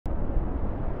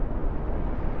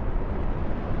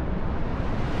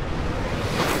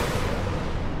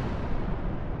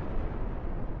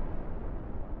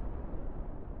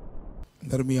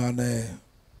தர்மியான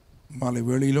மாலை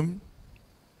வேளையிலும்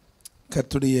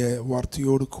கர்த்தருடைய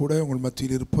வார்த்தையோடு கூட உங்கள்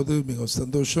மத்தியில் இருப்பது மிகவும்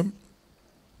சந்தோஷம்.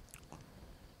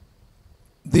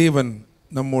 தேவன்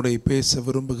நம்மோடு பேச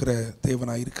விரும்புகிற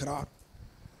தேவனாயிருக்கிறார்.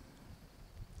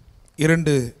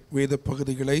 2 வேத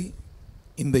பகுதிகளை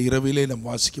இந்த இரவிலே நாம்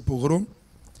வாசிக்க போகிறோம்.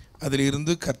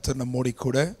 அதிலிருந்து கர்த்தர் நம்மோடு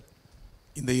கூட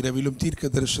இந்த இரவிலும்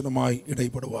தீர்க்க தரிசனமாய்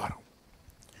இடைப்படுவார்.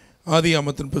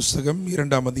 ஆதியாகமத்தின் புஸ்தகம்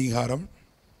 2ஆம் அதிகாரம்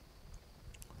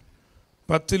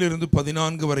 10 -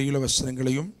 14 வரையுள்ள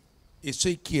வசனங்களையும்,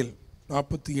 எசேக்கியேல்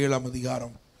 47ஆம்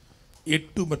அதிகாரம்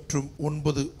 8 மற்றும்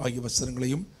 9 ஆகிய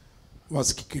வசனங்களையும்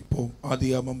வாசிக்க கேட்போம்.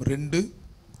 ஆதியாகமம் 2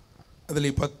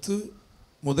 அதில் 10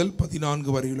 முதல்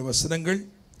 14 வரையுள்ள வசனங்கள்,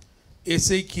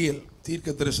 எசேக்கியேல் தீர்க்க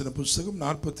தரிசன புஸ்தகம்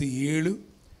 47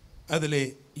 அதிலே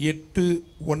 8,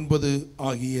 9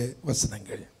 ஆகிய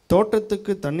வசனங்கள்.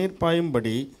 தோட்டத்துக்கு தண்ணீர்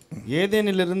பாயும்படி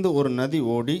ஏதேனிலிருந்து ஒரு நதி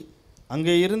ஓடி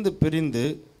அங்கே இருந்து பிரிந்து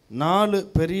 4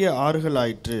 பெரிய ஆறுகள்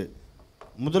ஆயிற்று.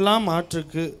 முதலாம்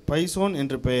ஆற்றுக்கு பைசோன்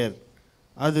என்று பெயர்.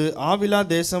 அது ஆவிலா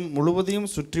தேசம்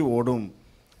முழுவதையும் சுற்றி ஓடும்.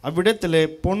 அவ்விடத்திலே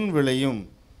பொன் விளையும்.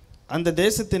 அந்த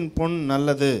தேசத்தின் பொன்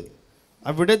நல்லது.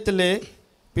 அவ்விடத்திலே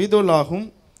பீதோலாகும்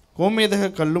கோமேதக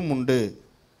கல்லும் உண்டு.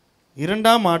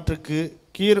 2ஆம் ஆற்றுக்கு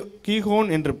கீகோன்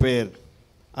என்று பெயர்.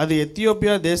 அது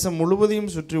எத்தியோப்பியா தேசம்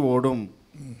முழுவதையும் சுற்றி ஓடும்.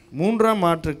 3ஆம்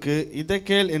ஆற்றுக்கு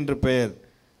இதக்கேல் என்று பெயர்.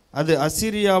 அது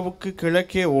அசிரியாவுக்கு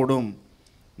கிழக்கே ஓடும்.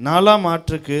 4ஆம்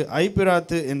ஆற்றுக்கு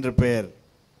ஐபிராத்து என்று பெயர்.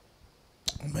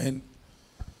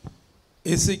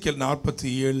 எசேக்கியேல்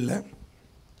 47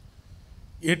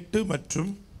 8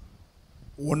 மற்றும்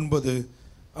 9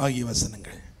 ஆகிய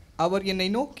வசனங்கள். அவர் என்னை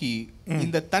நோக்கி,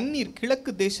 இந்த தண்ணீர்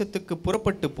கிழக்கு தேசத்துக்கு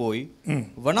புறப்பட்டு போய்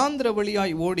வனாந்திர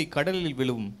வழியாய் ஓடி கடலில்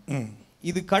விழும்.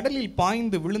 இது கடலில்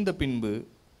பாய்ந்து விழுந்த பின்பு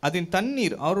அதன்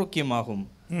தண்ணீர் ஆரோக்கியமாகும்.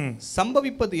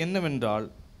 சம்பவிப்பது என்னவென்றால்,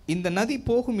 இந்த நதி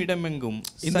போகும்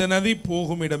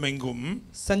இடமெங்கும்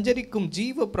சஞ்சரிக்கும்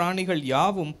ஜீவ பிராணிகள்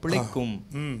யாவும் பிழைக்கும்.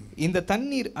 இந்த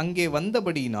தண்ணீர் அங்கே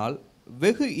வந்தபடியினால்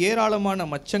வெகு ஏராளமான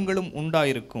மச்சங்களும்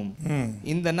உண்டாயிருக்கும்.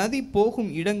 இந்த நதி போகும்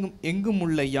எங்கும்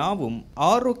உள்ள யாவும்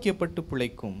ஆரோக்கியப்பட்டு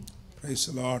பிழைக்கும்.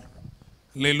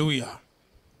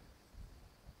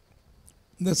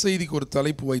 இந்த செய்திக்கு ஒரு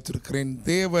தலைப்பு வைத்திருக்கிறேன்.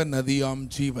 தேவ நதியாம்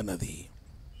ஜீவநதி.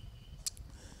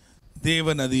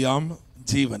 தேவ நதியாம்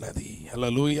ஜீவநதி.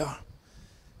 ஹல்லேலூயா,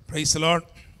 பிரைஸ் தி லார்ட்.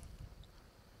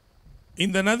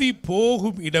 இந்த நதி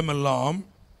போகும் இடமெல்லாம்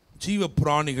ஜீவ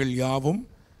பிராணிகள் யாவும்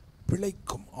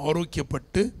பிழைக்கும்,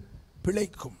 ஆரோக்கியப்பட்டு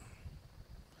பிழைக்கும்.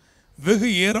 வெகு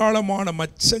ஏராளமான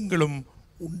மச்சங்களும்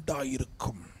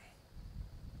உண்டாயிருக்கும்.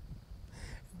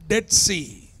 டெட் சி,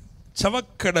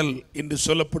 சவக்கடல் என்று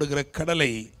சொல்லப்படுகிற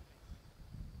கடலை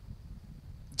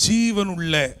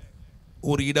ஜீவனுள்ள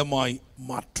ஒரு இடமாய்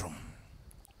மாற்றும்.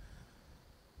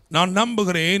 நான்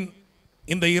நம்புகிறேன்,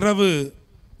 இந்த இரவு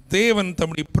தேவன்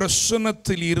தம்முடைய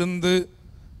பிரசன்னத்தில் இருந்து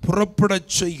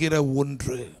புறப்படச் செய்கிற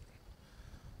ஒன்று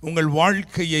உங்கள்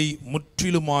வாழ்க்கையை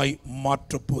முற்றிலுமாய்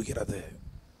மாற்றப் போகிறது.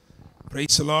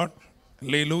 பிரைஸ் தி லார்ட்,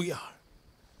 அல்லேலூயா.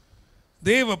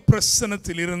 தேவ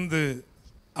பிரசன்னத்தில் இருந்து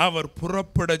அவர்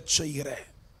புறப்படச் செய்கிற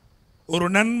ஒரு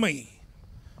நன்மை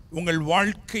உங்கள்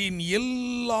வாழ்க்கையின்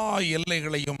எல்லா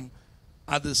எல்லைகளையும்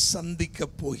அது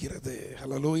சந்திக்கப் போகிறது.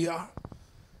 ஹல்லேலூயா,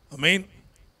 ஆமென்.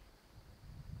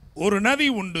 ஒரு நதி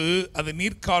உண்டு, அது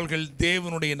நீர்க்கால்கள்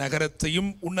தேவனுடைய நகரத்தையும்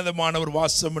உன்னதமானவர்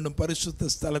வாசம் என்னும் பரிசுத்த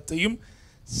ஸ்தலத்தையும்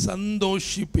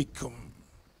சந்தோஷிப்பிக்கும்.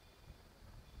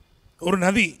 ஒரு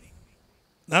நதி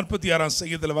 46ஆம்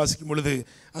சங்கீதத்தில் வாசிக்கும் பொழுது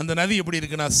அந்த நதி எப்படி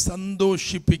இருக்குன்னா,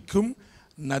 சந்தோஷிப்பிக்கும்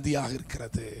நதியாக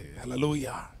இருக்கிறது.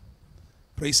 ஹல்லேலூயா,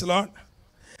 பிரைஸ் தி லார்ட்.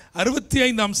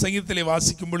 65ஆம் சங்கீதத்தில்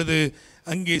வாசிக்கும் பொழுது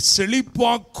அங்கே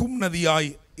செழிப்பாக்கும்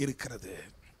நதியாய் இருக்கிறது.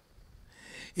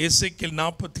 எசேக்கியேல்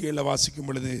 47 வாசிக்கும்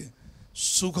பொழுது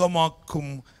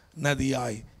சுகமாக்கும்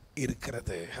நதியாய்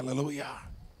இருக்கிறது. ஹல்லேலூயா.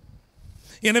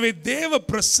 எனவே தேவ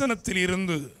பிரசன்னத்தில்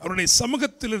இருந்து, அவருடைய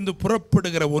சமூகத்திலிருந்து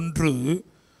புறப்படுகிற ஒன்று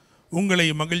உங்களை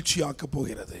மகிழ்ச்சியாக்கப்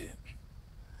போகிறது.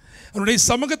 அவருடைய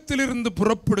சமூகத்திலிருந்து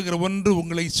புறப்படுகிற ஒன்று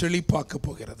உங்களை செழிப்பாக்கப்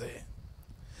போகிறது.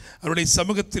 அவருடைய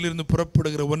சமூகத்திலிருந்து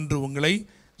புறப்படுகிற ஒன்று உங்களை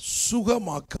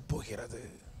சுகமாக்கப் போகிறது.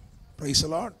 பிரைஸ்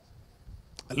தி லார்ட்,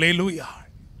 அல்லேலூயா.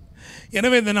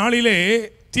 எனவே இந்த நாளிலே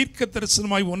தீர்க்க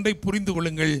தரிசனமாய் ஒன்றை புரிந்து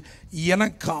கொள்ளுங்கள்.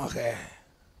 எனக்காக,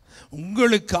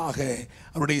 உங்களுக்காக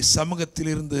அவருடைய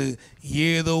சமூகத்திலிருந்து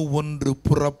ஏதோ ஒன்று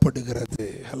புறப்படுகிறது.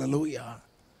 ஹல்லேலூயா,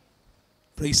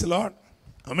 பிரைஸ் தி லார்ட்,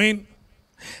 ஆமென்.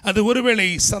 அது ஒருவேளை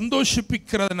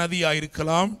சந்தோஷிப்பிக்கிற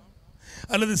நதியாயிருக்கலாம்,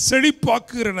 அல்லது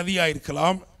செழிப்பாக்குகிற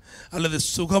நதியாயிருக்கலாம், அல்லது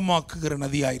சுகமாக்குகிற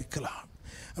நதியாயிருக்கலாம்.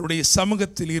 அவருடைய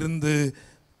சமூகத்தில் இருந்து,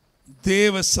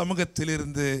 தேவ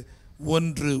சமூகத்திலிருந்து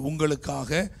ஒன்று உங்களுக்காக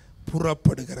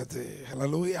புறப்படுகிறது.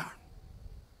 ஹல்லேலூயா.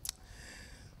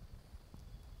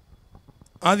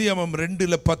 ஆதியாகமம்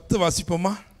 2:10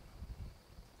 வாசிப்போமா?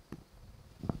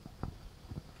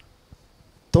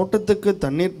 தோட்டத்துக்கு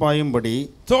தண்ணீர் பாயும்படி,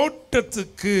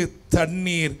 தோட்டத்துக்கு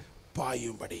தண்ணீர்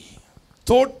பாயும்படி,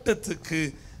 தோட்டத்துக்கு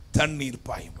தண்ணீர்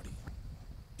பாயும்படி.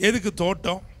 எதுக்கு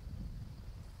தோட்டம்?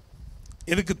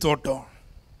 எதுக்கு தோட்டம்?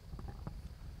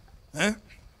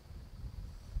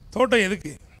 தோட்டம்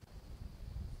எதுக்கு?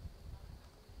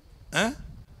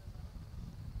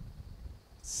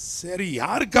 சரி,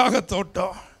 யாருக்காக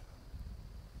தோட்டம்?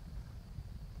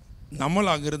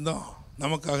 நம்மளாக இருந்தோம்,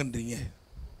 நமக்காகன்றீங்க,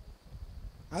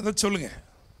 அதை சொல்லுங்க.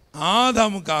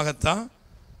 ஆதாமுக்காகத்தான்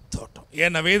தோட்டம்.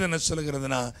 ஏன் வேதனை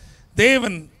சொல்லுகிறதுனா,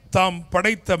 தேவன் தாம்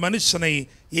படைத்த மனுஷனை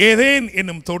ஏதேன்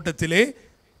என்னும் தோட்டத்திலே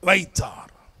வைத்தார்.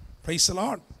 Praise the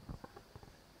Lord.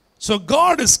 So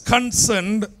God is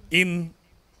concerned in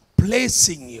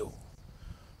placing you.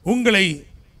 உங்களை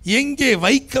எங்கே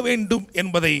வைக்க வேண்டும்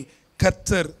என்பதை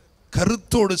கர்த்தர்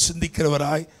கருத்தோடு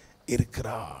சிந்திக்கிறவராய்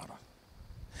இருக்கிறார்.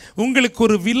 உங்களுக்கு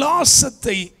ஒரு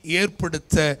விலாசத்தை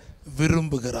ஏற்படுத்த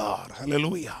விரும்புகிறார்.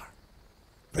 ஹல்லேலூயா.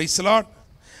 Praise the Lord.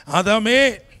 ஆதாமே,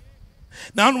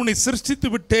 நான் உன்னை சிருஷ்டித்து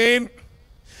விட்டேன்,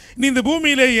 நீ இந்த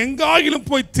பூமியிலே எங்காகிலும்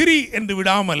போய் திரி என்று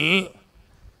விடாமல்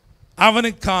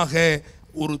அவனுக்காக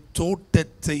ஒரு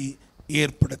தோட்டத்தை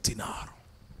ஏற்படுத்தினார்.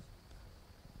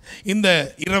 இந்த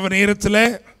இரவு நேரத்தில்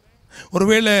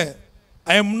ஒருவேளை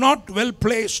I am not well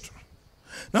placed,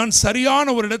 நான்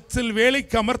சரியான ஒரு இடத்தில்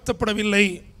வேலைக்கு அமர்த்தப்படவில்லை,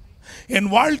 என்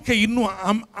வாழ்க்கை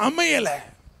இன்னும் அமையலை,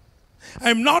 I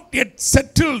am not yet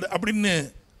settled அப்படின்னு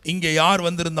இங்கே யார்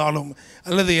வந்திருந்தாலும்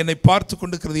அல்லது என்னை பார்த்து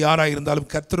கொண்டிருக்கிறது யாராக இருந்தாலும்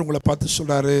கர்த்தர் உங்களை பார்த்து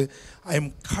சொல்றாரு, I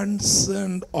am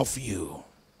concerned of you.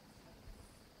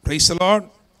 Praise the Lord.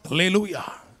 அல்லேலூயா.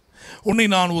 உன்னை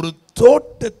நான் ஒரு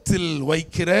தோட்டத்தில்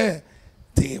வைக்கிற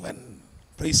தேவன்.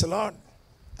 Praise the Lord.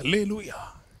 அல்லேலூயா.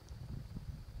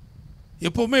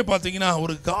 எப்பவுமே பார்த்தீங்கன்னா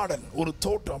ஒரு கார்டன், ஒரு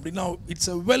தோட்டம் அப்படின்னா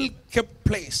it's a well kept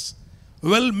place,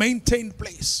 well maintained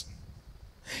place.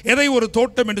 எதை ஒரு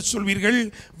தோட்டம் என்று சொல்வீர்கள்?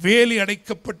 வேலி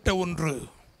அடைக்கப்பட்ட ஒன்று,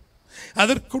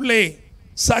 அதற்குள்ளே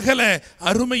சகல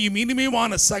அருமையும்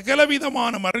இனிமையுமான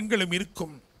சகலவிதமான மரங்களும்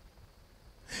இருக்கும்,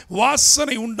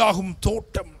 வாசனை உண்டாகும்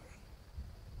தோட்டம்,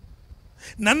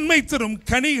 நன்மை தரும்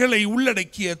கனிகளை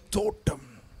உள்ளடக்கிய தோட்டம்.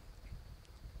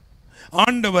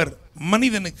 ஆண்டவர்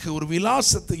மனிதனுக்கு ஒரு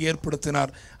விலாசத்தை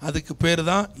ஏற்படுத்தினார். அதுக்கு பேர்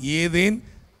தான் ஏதேன்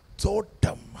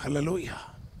தோட்டம். ஹல்லேலூயா.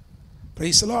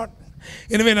 Praise the Lord.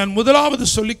 எனவே நான் முதலாவது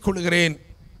சொல்லிக் கொள்கிறேன்,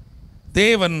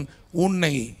 தேவன்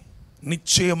உன்னை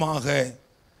நிச்சயமாக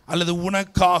அல்லது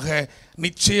உனக்காக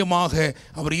நிச்சயமாக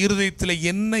அவர் இருதயத்தில்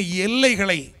என்ன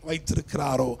எல்லைகளை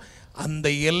வைத்திருக்கிறாரோ அந்த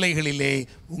எல்லைகளிலே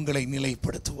உங்களை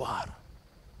நிலைப்படுத்துவார்.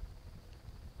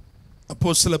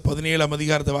 அப்போஸ்தலர் 17ஆம்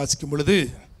அதிகாரத்தை வாசிக்கும் பொழுது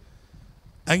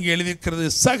அங்கே எழுதியிருக்கிறது,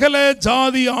 சகல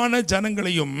ஜாதியான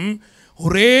ஜனங்களையும்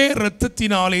ஒரே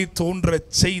இரத்தத்தினாலே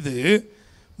தோன்றச் செய்து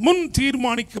முன்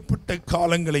தீர்மானிக்கப்பட்ட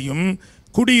காலங்களையும்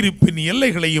குடியிருப்பின்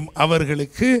எல்லைகளையும்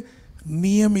அவர்களுக்கு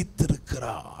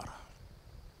நியமித்திருக்கிறார்.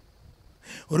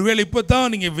 ஒருவேளை இப்போ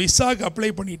தான் நீங்கள் விசாக்கு அப்ளை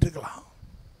பண்ணிட்டு இருக்கலாம்,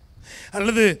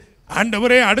 அல்லது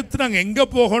ஆண்டவரே அடுத்து நாங்கள் எங்கே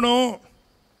போகணும்,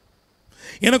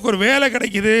 எனக்கு ஒரு வேலை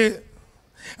கிடைக்குது,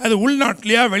 அது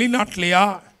உள்நாட்டிலையா வெளிநாட்டிலையா?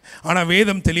 ஆனால்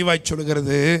வேதம் தெளிவாய்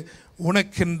சொல்கிறது,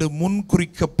 உனக்கென்று முன்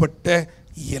குறிக்கப்பட்ட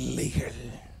எல்லைகள்.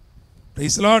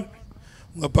 Praise the Lord.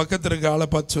 உங்கள் பக்கத்தில் இருக்க ஆளை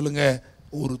பார்த்து சொல்லுங்க,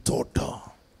 ஒரு தோட்டம்.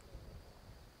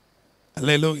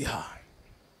 அல்லேலூயா.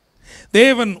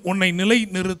 தேவன் உன்னை நிலை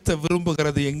நிறுத்த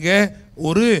விரும்புகிறது எங்க?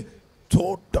 ஒரு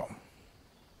தோட்டம்.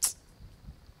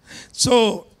 ஸோ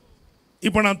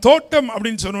இப்போ நான் தோட்டம்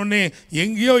அப்படின்னு சொன்னோடனே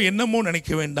எங்கேயோ என்னமோ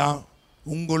நினைக்க வேண்டாம்.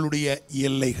 உங்களுடைய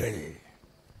எல்லைகள்,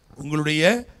 உங்களுடைய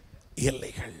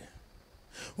எல்லைகள்,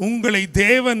 உங்களை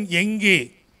தேவன் எங்கே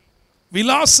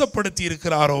விலாசப்படுத்தி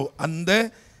இருக்கிறாரோ அந்த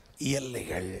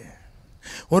எல்லைகள்.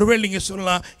 ஒருவேளை நீங்கள்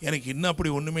சொல்லலாம், எனக்கு இன்னும் அப்படி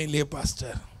ஒன்றுமே இல்லையே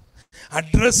பாஸ்டர்,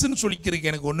 அட்ரஸ்ன்னு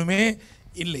சொல்லிக்கிறதுக்கு எனக்கு ஒன்றுமே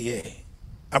இல்லையே.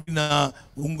 அப்படின்னா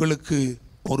உங்களுக்கு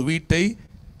ஒரு வீட்டை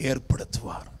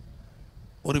ஏற்படுத்துவார்,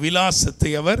 ஒரு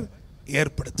விலாசத்தை அவர்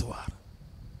ஏற்படுத்துவார்.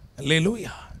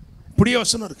 அல்லேலூயா. இப்படியே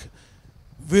வசனம் இருக்கு,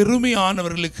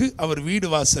 வெறுமையானவர்களுக்கு அவர் வீடு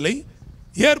வாசலை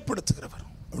ஏற்படுத்துகிறவர்.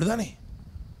 அப்படிதானே?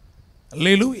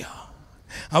 அல்லேலூயா.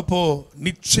 அப்போ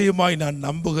நிச்சயமாய் நான்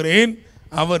நம்புகிறேன்,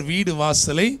 அவர் வீடு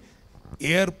வாசலை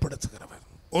ஏற்படுத்துகிறவர்.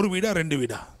 ஒரு வீடா ரெண்டு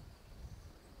வீடா?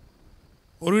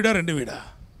 ஒரு வீடா ரெண்டு வீடா?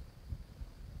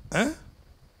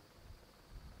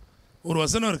 ஒரு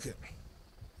வசனம் இருக்கு,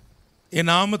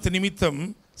 என் நாமத்து நிமித்தம்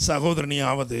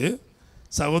சகோதரனையாவது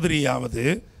சகோதரியாவது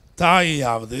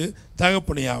தாயையாவது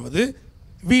தகப்பனையாவது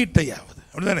வீட்டையாவது,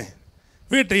 அப்படிதானே?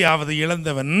 வீட்டையாவது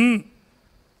இழந்தவன்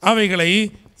அவைகளை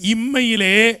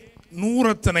இம்மையிலே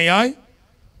நூறத்தனையாய்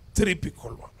திருப்பிக்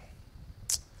கொள்வான்.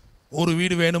 ஒரு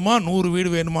வீடு வேணுமா 100 வீடு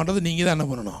வேணுமான்றது நீங்கள் தான் என்ன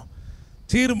பண்ணணும்,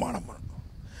 தீர்மானம் பண்ணணும்.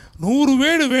 100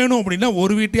 வீடு வேணும் அப்படின்னா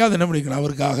ஒரு வீட்டையாவது என்ன பண்ணிக்கணும்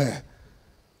அவருக்காக.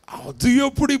 அது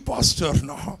எப்படி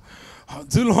பாஸ்டர்னா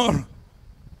அதெல்லாம்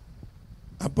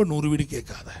அப்போ 100 வீடு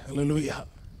கேட்காத. அல்லேலூயா.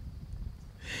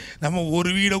 நம்ம ஒரு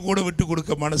வீடை கூட விட்டு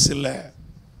கொடுக்க மனசு இல்லை.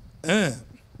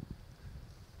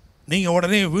 நீங்கள்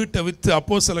உடனே வீட்டை விற்று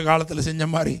அப்போஸ்தலர் காலத்தில் செஞ்ச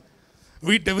மாதிரி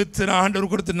வீட்டை விற்று நான்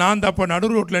ஆண்டவர் கொடுத்து நான் தான் அப்போ நடு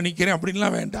ரோட்டில் நிற்கிறேன்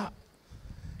அப்படின்லாம் வேண்டாம்.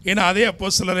 ஏன்னா அதே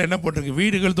அப்போஸ்தலர் என்ன பண்ணுறது,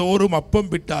 வீடுகள் தோறும்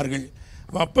அப்பம் பிட்டார்கள்.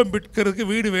 அப்பம் பிட்கிறதுக்கு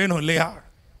வீடு வேணும் இல்லையா?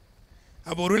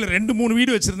 அப்போ ஒருவேளை 2-3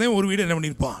 வீடு வச்சுருந்தேன், ஒரு வீடு என்ன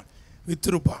பண்ணியிருப்பான்,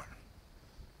 விற்றுருப்பான்.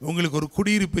 உங்களுக்கு ஒரு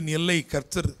குடியிருப்பின் எல்லை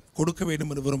கர்த்தர் கொடுக்க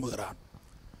வேண்டும் என்று விரும்புகிறார்.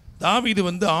 தாவீது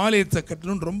ஆலயத்தை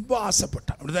கட்டணும்னு ரொம்ப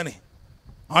ஆசைப்பட்டான், அப்படிதானே?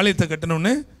 ஆலயத்தை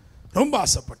கட்டணும்னு ரொம்ப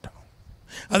ஆசைப்பட்டான்.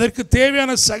 அதற்கு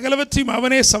தேவையான சகலவற்றையும்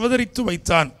அவனே சவதரித்து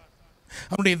வைத்தான்.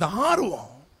 அவனுடைய இந்த ஆர்வம்,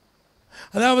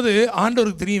 அதாவது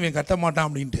ஆண்டவருக்கு தெரியும் இவன் கட்ட மாட்டான்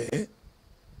அப்படின்ட்டு,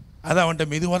 அதை அவன்கிட்ட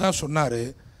மெதுவாக தான் சொன்னார்.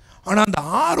 ஆனால் அந்த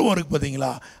ஆர்வம் இருக்குது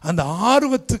பார்த்தீங்களா, அந்த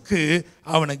ஆர்வத்துக்கு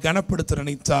அவனை கனப்படுத்த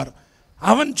நினைத்தார்.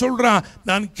 அவன் சொல்கிறான்,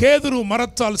 நான் கேதுரு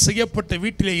மரத்தால் செய்யப்பட்ட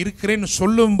வீட்டிலே இருக்கிறேன்னு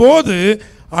சொல்லும்போது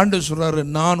ஆண்டவர் சொல்கிறாரு,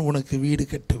 நான் உனக்கு வீடு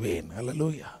கட்டுவேன்.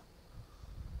 அல்லேலூயா.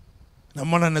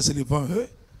 நம்ம என்ன சொல்லிப்போம்,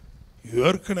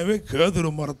 ஏற்கனவே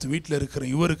கேதுரு மரத்து வீட்டில் இருக்கிற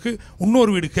இவருக்கு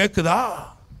இன்னொரு வீடு கேட்குதா,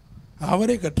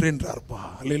 அவரே கட்டுறேன்றார்ப்பா.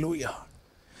 அல்லேலூயா.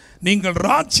 நீங்கள்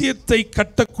ராஜ்யத்தை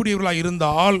கட்டக்கூடியவர்களாக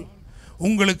இருந்தால்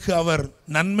உங்களுக்கு அவர்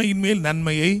நன்மையின் மேல்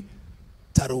நன்மையை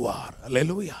தருவார்.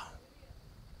 அல்லேலூயா.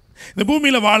 இந்த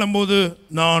பூமியில் வாழும்போது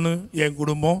நான் என்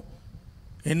குடும்பம்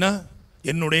என்ன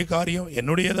என்னுடைய காரியம்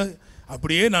என்னுடையதை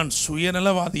அப்படியே நான்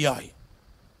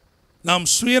நாம்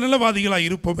சுயநலவாதிகளாக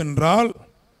இருப்போம் என்றால்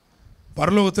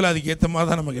பரலோகத்தில் அதுக்கு ஏற்ற மாதிரி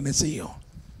தான் நமக்கு என்ன செய்யும்.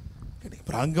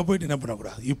 அப்புறம் அங்கே போயிட்டு என்ன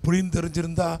பண்ணக்கூடாது, இப்படின்னு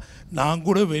தெரிஞ்சிருந்தா நான்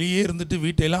கூட வெளியே இருந்துட்டு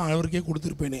வீட்டையெல்லாம் அவருக்கே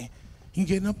கொடுத்துருப்பேனே,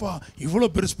 இங்கே என்னப்பா இவ்வளோ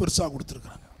பெருசாக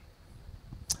கொடுத்துருக்குறாங்க.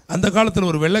 அந்த காலத்தில்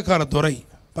ஒரு வெள்ளைக்கார துறை,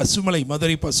 பசுமலை,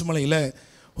 மதுரை பசுமலையில்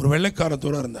ஒரு வெள்ளைக்கார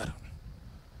துறை இருந்தார்.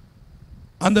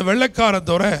 அந்த வெள்ளைக்கார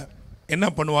துறை என்ன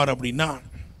பண்ணுவார் அப்படின்னா,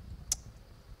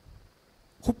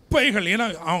 குப்பைகள், ஏன்னா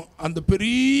அந்த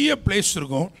பெரிய பிளேஸ்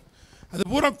இருக்கும், அது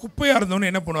பூரா குப்பையாக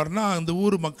இருந்தோன்னு என்ன பண்ணுவார்னா அந்த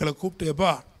ஊர் மக்களை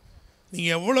கூப்பிட்டுப்பா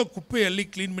நீங்கள் எவ்வளோ குப்பையை அள்ளி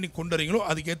க்ளீன் பண்ணி கொண்டு வரீங்களோ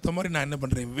அதுக்கேற்ற மாதிரி நான் என்ன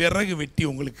பண்ணுறேன், விறகு வெட்டி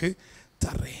உங்களுக்கு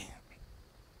தர்றேன்.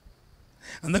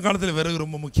 அந்த காலத்தில் விறகு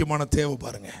ரொம்ப முக்கியமான தேவை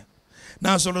பாருங்கள்.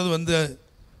 நான் சொல்கிறது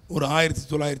ஒரு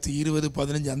 1920,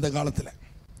 15 அந்த காலத்தில்,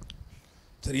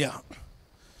 சரியா?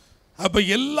 அப்போ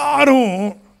எல்லாரும்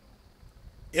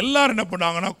என்ன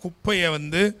பண்ணாங்கன்னா குப்பையை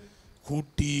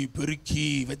கூட்டி பெருக்கி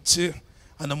வச்சு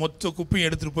அந்த மொத்த குப்பையை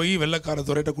எடுத்துகிட்டு போய் வெள்ளைக்கார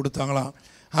துறையிட்ட கொடுத்தாங்களாம்.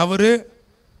 அவர்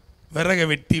விறகை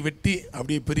வெட்டி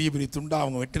அப்படியே பெரிய பெரிய துண்டாக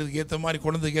அவங்க வெட்டுறதுக்கு ஏற்ற மாதிரி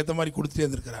கொண்டதுக்கு ஏற்ற மாதிரி கொடுத்துட்டே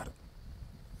இருந்திருக்கிறார்.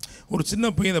 ஒரு சின்ன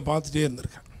பையன் இதை பார்த்துட்டே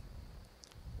இருந்திருக்கான்.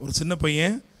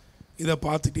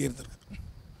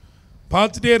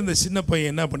 பார்த்துட்டே இருந்த சின்ன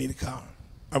பையன் என்ன பண்ணியிருக்கான்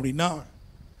அப்படின்னா,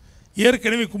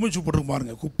 ஏற்கனவே குமிச்சு போட்டிருக்கு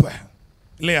பாருங்க குப்பை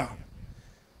இல்லையா,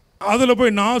 அதில்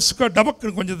போய் நாசுக்காக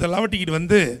டபக்குன்னு கொஞ்சத்தை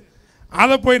லவட்டிக்கிட்டு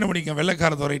அதை போய் என்ன பண்ணிக்க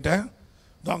வெள்ளைக்கார துறையிட்ட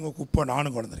தாங்க குப்பை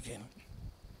நானும் கொண்டிருக்கேன்.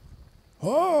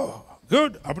 ஓ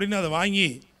குட் அப்படின்னு அதை வாங்கி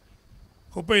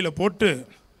குப்பையில் போட்டு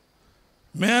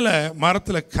மேலே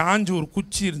மரத்தில் காஞ்சி ஒரு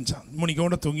குச்சி இருந்துச்சான், 3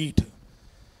 கவுண்டை தொங்கிக்கிட்டு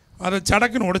அதை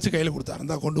சடக்குன்னு உடச்சி கையில் கொடுத்தாரு,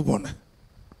 இருந்தால் கொண்டு போனேன்.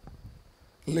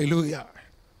 அல்லேலூயா.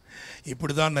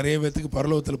 இப்படி தான் நிறைய பேர்த்துக்கு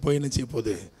பரலோகத்தில் போய் என்ன செய்ய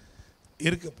போகுது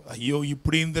இருக்கு. ஐயோ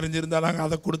இப்படின்னு தெரிஞ்சிருந்தால் நாங்கள்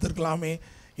அதை கொடுத்துருக்கலாமே,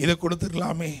 இதை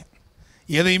கொடுத்துருக்கலாமே,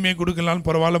 எதையுமே கொடுக்கலான்னு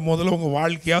பரவாயில்ல, முதல்ல உங்கள்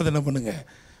வாழ்க்கையாவது என்ன பண்ணுங்கள்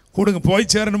கொடுங்க,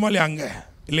 போய் சேரணுமா இல்லையா அங்கே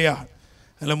இல்லையா,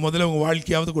 அதில் முதல்ல உங்கள்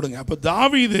வாழ்க்கையாவது கொடுங்க. அப்போ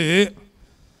தாவீது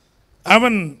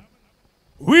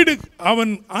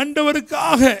அவன்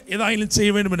ஆண்டவருக்காக ஏதாயிலும்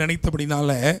செய்ய வேண்டும் என்று நினைத்தபடினால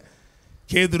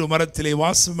கேதுரு மரத்திலே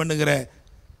வாசம் பண்ணுகிற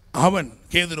அவன்,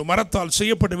 கேதுரு மரத்தால்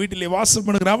செய்யப்பட்ட வீட்டிலே வாசம்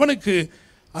பண்ணுகிற அவனுக்கு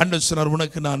ஆண்டவர் சொன்னார்,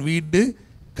 உனக்கு நான் வீடு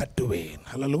கட்டுவேன்.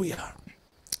 அல்லேலூயா.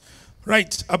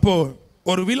 ரைட். அப்போ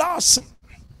ஒரு விலாசம்,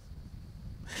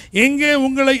 எங்கே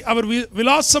உங்களை அவர்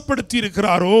விலாசப்படுத்தி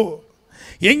இருக்கிறாரோ,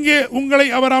 எங்கே உங்களை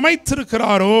அவர்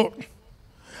அமைத்திருக்கிறாரோ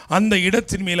அந்த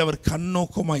இடத்தின் மேல் அவர்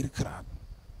கண்ணோக்கமாக இருக்கிறார்.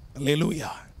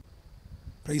 அல்லேலூயா.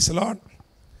 Praise the Lord.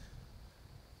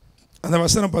 அந்த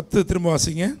வசனம் 10 திரும்ப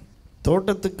வாசிங்க.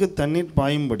 தோட்டத்துக்கு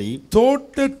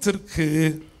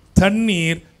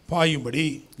தண்ணீர் பாயும்படி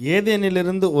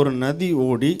ஏதேனிலிருந்து ஒரு நதி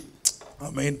ஓடி.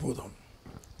 ஆமென். போதும்.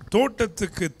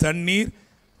 தோட்டத்துக்கு தண்ணீர்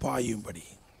பாயும்படி.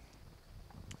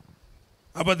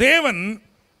 அப்ப தேவன்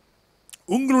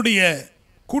உங்களுடைய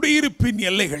குடியிருப்பின்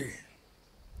எல்லைகள்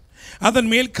அதன்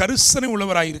மேல் கரிசனை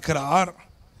உள்ளவராயிருக்கிறார்.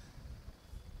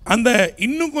 அந்த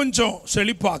இன்னும் கொஞ்சம்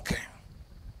செழிப்பாக்க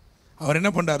அவர் என்ன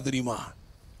பண்றார் தெரியுமா,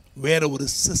 வேற ஒரு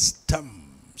சிஸ்டம்,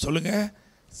 சொல்லுங்க,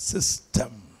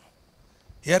 சிஸ்டம்.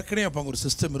 ஏற்கனவே அப்போ அங்கே ஒரு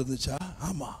சிஸ்டம் இருந்துச்சா?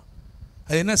 ஆமாம்.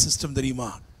 அது என்ன சிஸ்டம் தெரியுமா?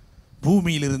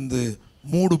 பூமியிலிருந்து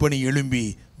மூடு பனி எழும்பி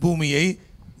பூமியை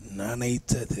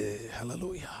நனைத்தது.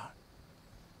 ஹல்லேலூயா,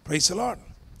 பிரைஸ் தி லார்ட்.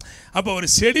 அப்போ ஒரு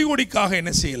செடி கொடிக்காக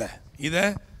என்ன செய்யலை, இதை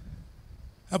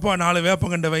அப்பா 4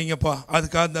 வேப்பங்கண்டை வைங்கப்பா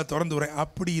அதுக்காக தான் திறந்து வரேன்,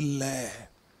 அப்படி இல்லை.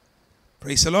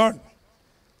 Praise the Lord.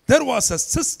 There was a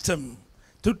system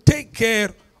to take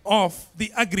care of the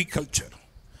agriculture,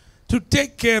 to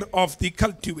take care of the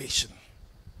cultivation.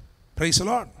 Praise the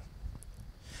Lord.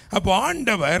 அப்போ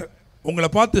ஆண்டவர் உங்களை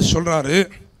பார்த்து சொல்றாரு,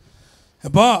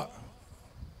 அப்பா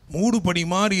மூடு பனி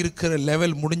மாதிரி இருக்கிற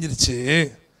லெவல் முடிஞ்சிருச்சு,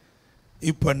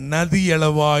 இப்போ நதி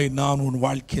அளவாய் நான் உன்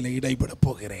வாழ்க்கையில் இடைபட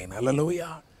போகிறேன். அல்லேலூயா.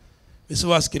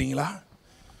 விசுவாசிக்கிறீங்களா?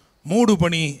 மூடு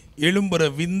பனி எழும்புற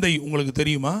விந்தை உங்களுக்கு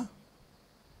தெரியுமா?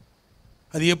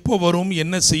 அது எப்போ வரும்,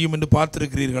 என்ன செய்யும் என்று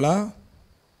பார்த்துருக்கிறீர்களா?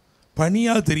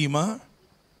 பனியா தெரியுமா?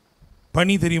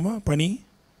 பனி தெரியுமா? பனி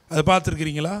அதை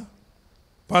பார்த்துருக்கிறீங்களா?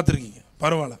 பார்த்துருக்கீங்க,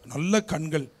 பரவாயில்ல, நல்ல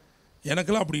கண்கள்.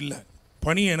 எனக்கெல்லாம் அப்படி இல்லை,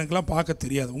 பனி எனக்கெல்லாம் பார்க்க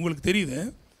தெரியாது. உங்களுக்கு தெரியுது,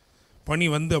 பனி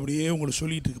வந்து அப்படியே உங்களுக்கு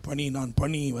சொல்லிட்டு இருக்கு, பனி, நான்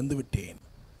பனி வந்து விட்டேன்.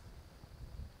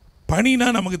 பனினா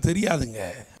நமக்கு தெரியாதுங்க,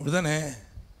 அப்படிதானே?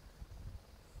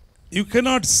 You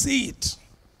cannot see it.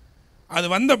 அது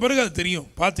வந்த பிறகு அது தெரியும்,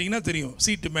 பார்த்தீங்கன்னா தெரியும்.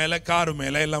 சீட்டு மேலே காரு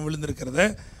மேலே எல்லாம் விழுந்திருக்கிறத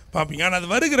பார்ப்பீங்க, ஆனால்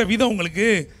அது வருகிற விதம் உங்களுக்கு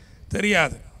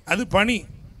தெரியாது. அது பனி.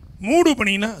 மூடு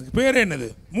பனினா அது பேர் என்னது?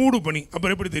 மூடு பனி.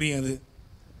 அப்புறம் எப்படி தெரியும் அது?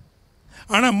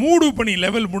 ஆனால் மூடு பனி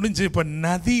லெவல் முடிஞ்சு இப்போ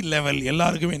நதி லெவல்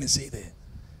எல்லாருக்குமே என்ன செய்யுது?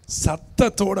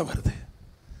 சத்தத்தோடு வருது.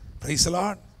 Praise the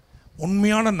Lord.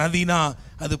 உண்மையான நதினா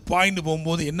அது பாய்ந்து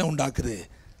போகும்போது என்ன உண்டாக்குது?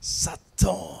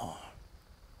 சத்தம்.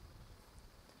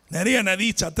 நிறைய நதி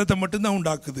சத்தத்தை மட்டும்தான்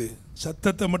உண்டாக்குது.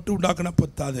 சத்தத்தை மட்டும் உண்டாக்கினா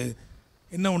பத்தாது,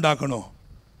 என்ன உண்டாக்கணும்?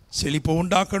 செழிப்பை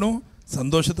உண்டாக்கணும்,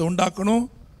 சந்தோஷத்தை உண்டாக்கணும்,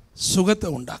 சுகத்தை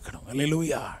உண்டாக்கணும்.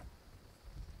 அல்லேலூயா.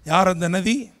 யார் அந்த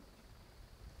நதி?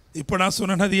 இப்போ நான்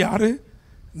சொன்ன நதி யார்?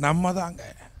 நம்ம தாங்க,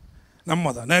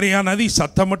 நம்ம தான். நிறையா நதி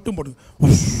சத்தம் மட்டும் போடு.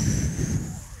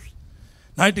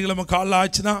 ஞாயிற்றுக்கிழமை காலைல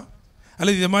ஆச்சுன்னா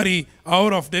அல்லது இது மாதிரி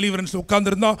ஹவர் ஆஃப் டெலிவரன்ஸில்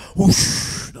உட்காந்துருந்தா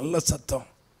நல்ல சத்தம்,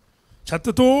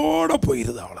 சத்தத்தோடு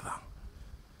போயிடுது, அவ்வளோதான்.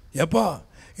 எப்பா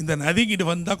இந்த நதிக்கிட்ட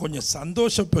வந்தால் கொஞ்சம்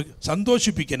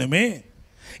சந்தோஷிப்பிக்கணுமே,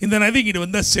 இந்த நதிக்கிட்ட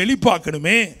வந்தால்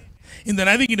செழிப்பாக்கணுமே, இந்த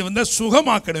நதிக்கிட்ட வந்தால்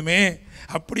சுகமாக்கணுமே.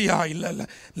 அப்படியா? இல்லை இல்லை,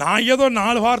 நான் ஏதோ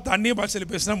 4 வாரத்தை அந்நிய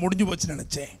பாஷையில் பேசினா முடிஞ்சு போச்சுன்னு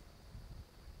நினச்சேன்.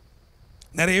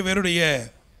 நிறைய பேருடைய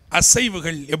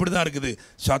அசைவுகள் எப்படி தான் இருக்குது?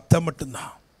 சத்தம்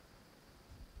மட்டும்தான்.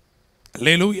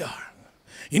 அல்லேலூயா.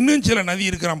 இன்னும் சில நதி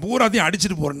இருக்கிறான், பூராத்தையும்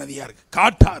அடிச்சுட்டு போகிற நதியாக இருக்குது,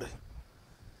 காட்டாறு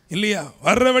இல்லையா?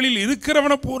 வர்ற வழியில்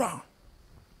இருக்கிறவனை பூரா.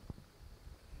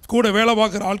 கூட வேலை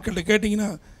பார்க்குற ஆட்கள்கிட்ட கேட்டிங்கன்னா,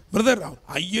 பிரதர்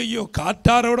ஐயையோ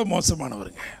காட்டாரோட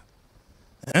மோசமானவருங்க.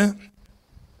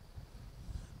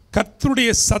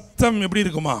 கர்த்தருடைய சத்தம் எப்படி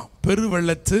இருக்குமா?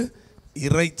 பெருவெள்ளத்து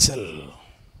இரைச்சல்.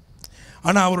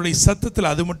 ஆனால் அவருடைய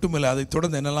சத்தத்தில் அது மட்டும் இல்லை, அதை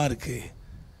தொடர்ந்து என்னெல்லாம் இருக்குது?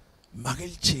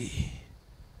 மகிழ்ச்சி,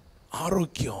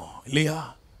 ஆரோக்கியம் இல்லையா?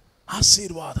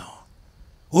 ஆசீர்வாதம்.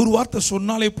 ஒரு வார்த்தை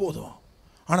சொன்னாலே போதும்.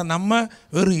 ஆனால் நம்ம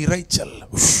வெறும் இரைச்சல்,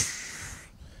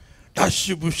 டஷ்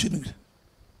புஷ்ஷுன்னு.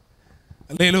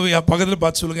 அல்லேலூயா. பக்கத்தில்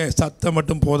பார்த்து சொல்லுங்கள், சத்தம்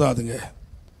மட்டும் போதாதுங்க,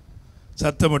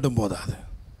 சத்தம் மட்டும் போதாது.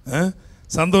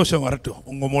 சந்தோஷம் வரட்டும்,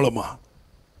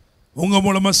 உங்கள்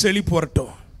மூலமாக செழிப்பு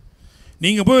வரட்டும்.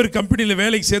 நீங்கள் போய் ஒரு கம்பெனியில்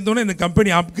வேலைக்கு சேர்ந்தோன்னே இந்த கம்பெனி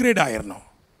அப்கிரேட் ஆயிடணும்.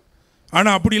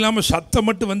 ஆனால் அப்படி இல்லாமல் சத்தம்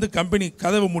மட்டும் வந்து கம்பெனி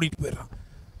கதவை மூடிட்டு போயிடறான்.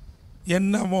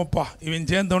 என்னமோப்பா இவன்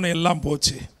சேர்ந்தோன்னே எல்லாம்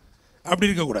போச்சு, அப்படி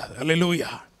இருக்கக்கூடாது. அல்லேலூயா,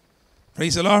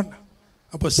 பிரைஸ் தி லார்ட்.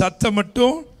 அப்போ சத்தம்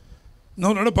மட்டும்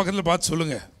நம்மளோட பக்கத்தில் பார்த்து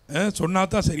சொல்லுங்கள், சொன்னா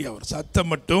தான் சரியாக வரும்.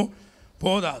 சத்தம் மட்டும்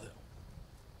போதாது.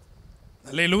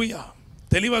 அல்லேலூயா.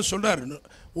 தெளிவாக சொல்கிறார்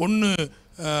 1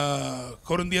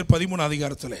 கொரிந்தியர் 13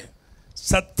 அதிகாரத்தில்,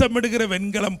 சத்தமிடுகிற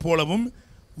வெண்கலம் போலவும்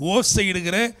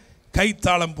ஓசையிடுகிற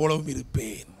கைத்தாளம் போலவும்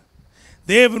இருப்பேன்.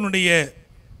 தேவனுடைய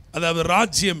அதாவது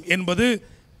ராஜ்யம் என்பது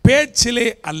பேச்சிலே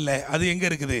அல்ல, அது எங்கே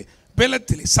இருக்குது?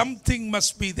 பலத்திலே. Something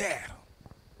must be there.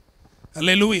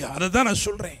 அல்லேலூயா. அதை தான் நான்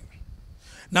சொல்கிறேன்.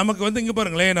 நமக்கு வந்து இங்கே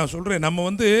பாருங்களேன், நான் சொல்கிறேன்,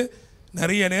 நம்ம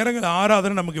நிறைய நேரங்கள்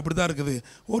ஆராதனை நமக்கு இப்படி தான் இருக்குது.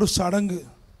 ஒரு சடங்கு,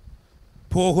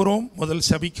 போகிறோம், முதல்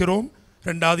சபிக்கிறோம்,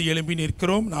 2வது எழும்பி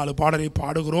நிற்கிறோம், 4 பாடலை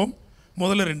பாடுகிறோம்.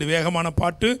 முதல்ல 2 வேகமான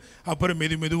பாட்டு, அப்புறம்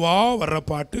மெதுவாக வர்ற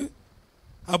பாட்டு,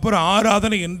 அப்புறம்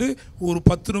ஆராதனை என்று ஒரு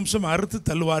 10 நிமிஷம் அறுத்து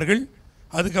தள்ளுவார்கள்.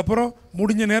 அதுக்கப்புறம்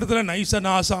முடிஞ்ச நேரத்தில்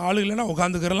நாசா ஆளு இல்லைன்னா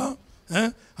உட்காந்துக்கிறலாம்.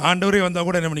 ஆண்டவரே வந்தால்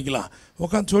கூட என்ன பண்ணிக்கலாம்?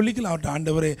 உட்காந்து சொல்லிக்கலாம் அவர்கிட்ட,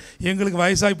 ஆண்டவரே எங்களுக்கு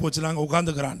வயசாகி போச்சு, நாங்கள்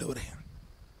உட்காந்துக்கிறோம் ஆண்டவரே.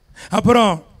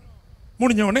 அப்புறம்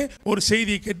முடிஞ்ச உடனே ஒரு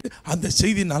செய்தியை கேட்டு, அந்த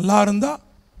செய்தி நல்லா இருந்தால்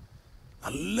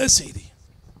நல்ல செய்தி,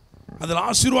 அதில்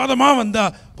ஆசீர்வாதமாக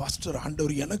வந்தால், பாஸ்டர்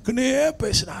ஆண்டவர் எனக்குன்னே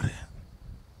பேசினார்,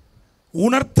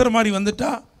 உணர்த்துற மாதிரி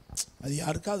வந்துட்டா அது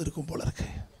யாருக்காவது இருக்கும் போல இருக்கு.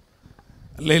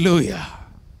 அல்லேலூயா.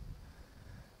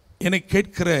 என்னை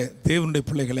கேட்கிற தேவனுடைய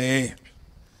பிள்ளைகளே,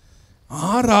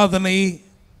 ஆராதனை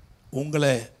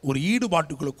உங்களை ஒரு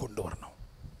ஈடுபாட்டுக்குள்ளே கொண்டு வரணும்.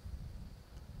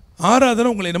 ஆராதனை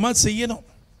உங்களை என்னமா செய்யணும்.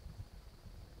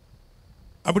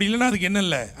 அப்படி இல்லைன்னா அதுக்கு என்ன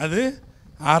இல்லை, அது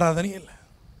ஆராதனை இல்லை.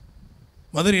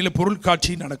 மதுரையில்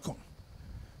பொருட்காட்சி நடக்கும்.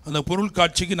 அந்த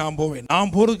பொருட்காட்சிக்கு நான் போவேன்.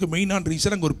 நான் போகிறதுக்கு மெயினான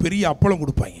ரீசன் அங்கே ஒரு பெரிய அப்பளம்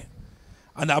கொடுப்பாங்க.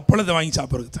 அந்த அப்பளத்தை வாங்கி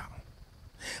சாப்பிட்றதுக்கு தான்.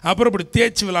 அப்புறம் இப்படி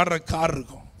தேய்ச்சி விளாடுற கார்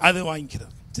இருக்கும், அது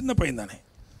வாங்கிக்கிறது. சின்ன பையன் தானே.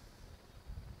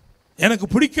 எனக்கு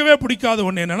பிடிக்கவே பிடிக்காத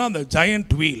ஒன்று என்னென்னா அந்த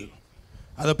ஜெயண்ட் வீல்.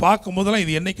 அதை பார்க்கும் போதெல்லாம்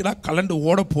இது என்னைக்குடா கலண்டு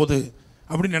ஓட போகுது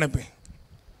அப்படின்னு நினைப்பேன்.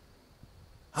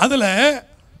 அதில்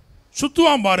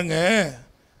சுற்றுவான் பாருங்க,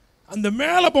 அந்த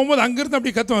மேலே போகும்போது அங்கேருந்து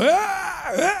அப்படி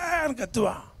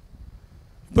கத்துவான்.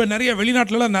 இப்போ நிறைய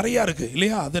வெளிநாட்டிலலாம் நிறையா இருக்குது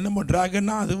இல்லையா? அது என்னமோ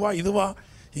ட்ராகன்னா அதுவா இதுவா,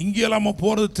 இங்கேயெல்லாம்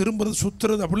போகிறது திரும்புறது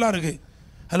சுற்றுறது அப்படிலாம் இருக்குது.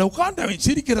 அதில் உட்காந்து அவன்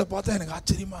சிரிக்கிறத பார்த்தா எனக்கு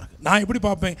ஆச்சரியமாக இருக்குது. நான் எப்படி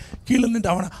பார்ப்பேன், கீழே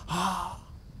நின்று அவனை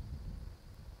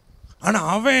ஆனால்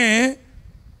அவன்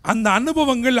அந்த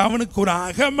அனுபவங்கள் அவனுக்கு ஒரு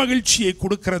அகமகிழ்ச்சியை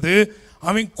கொடுக்கறது.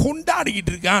 அவன்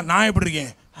கொண்டாடிக்கிட்டு இருக்கான். நான் எப்படி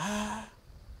இருக்கேன்?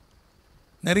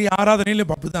 நிறைய ஆராதனையில்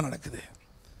அப்படி தான் நடக்குது.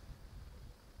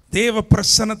 தேவ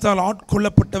பிரசன்னத்தால்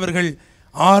ஆட்கொள்ளப்பட்டவர்கள்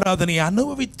ஆராதனையை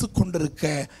அனுபவித்து கொண்டிருக்க,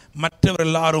 மற்றவர்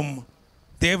எல்லாரும்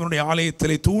தேவனுடைய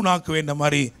ஆலயத்திலே தூணாக்க வேண்ட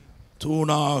மாதிரி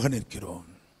தூணாக நிற்கிறோம்.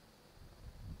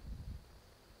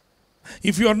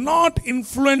 If you are not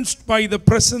influenced by the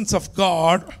presence of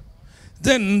God,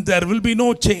 then there will be no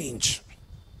change.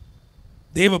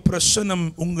 தேவ பிரசன்னம்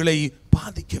உங்களை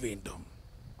பாதிக்க வேண்டும்.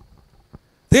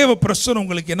 தேவ பிரசன்னம்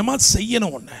உங்களுக்கு என்னமா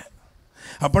செய்யணும் ஒன்று.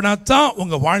 அப்படின்னா தான்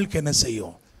உங்கள் வாழ்க்கை என்ன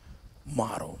செய்யும்,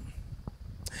 மாறும்.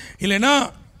 இல்லைன்னா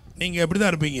நீங்கள் எப்படி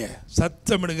தான் இருப்பீங்க,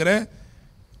 சத்தமிடுகிற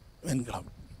வெண்கலம்,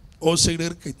 ஓசைடு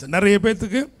இருக்கு. நிறைய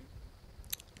பேர்த்துக்கு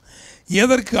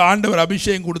எதற்கு ஆண்டவர்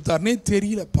அபிஷேகம் கொடுத்தாருன்னே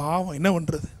தெரியல. பாவம், என்ன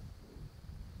பண்ணுறது?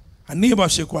 அந்நிய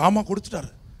பாஷை ஆமாம்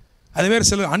கொடுத்துட்டாரு. அது வேறு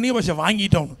சிலர் அந்நிய பாஷை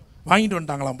வாங்கிட்டு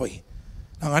வந்துட்டாங்களாம். போய்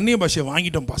நாங்கள் அந்நிய பாஷையை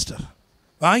வாங்கிட்டோம் பாஸ்டர்.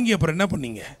 வாங்கி அப்புறம் என்ன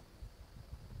பண்ணீங்க?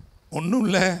 ஒன்றும்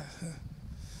இல்லை,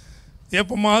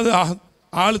 எப்போமாவது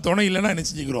ஆள் துணை இல்லைன்னா என்ன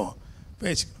செஞ்சுக்கிறோம்,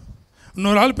 பேசிக்கிறோம்.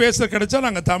 இன்னொரு ஆள் பேசுகிற கிடைச்சா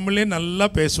நாங்கள் தமிழ்லேயே நல்லா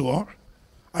பேசுவோம்,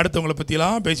 அடுத்தவங்களை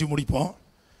பற்றிலாம் பேசி முடிப்போம்.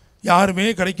 யாருமே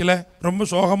கிடைக்கல, ரொம்ப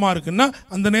சோகமாக இருக்குன்னா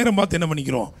அந்த நேரம் பார்த்து என்ன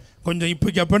பண்ணிக்கிறோம், கொஞ்சம்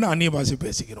இப்போக்கு அப்போன்னு அந்நிய பாஷை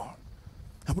பேசிக்கிறோம்.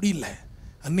 அப்படி இல்லை.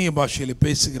 அந்நிய பாஷையில்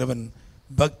பேசுகிறவன்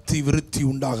பக்தி விருத்தி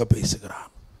உண்டாக பேசுகிறான்.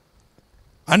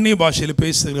 அந்நிய பாஷையில்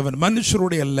பேசுகிறவன்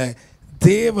மனுஷரோட அல்ல,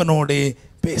 தேவனோட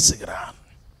பேசுகிறான்.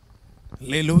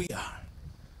 அல்லேலூயா,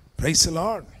 பிரைஸ் தி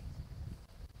லார்ட்.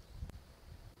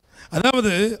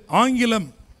 அதாவது ஆங்கிலம்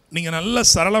நீங்கள் நல்லா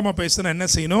சரளமாக பேசுனா என்ன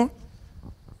செய்யணும்,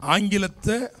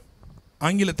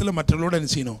 ஆங்கிலத்தில் மற்றவர்களோடு என்ன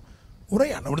செய்யணும்,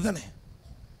 உரையாடணும். அப்படி தானே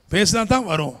பேசினா தான்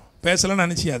வரும், பேசலாம்னு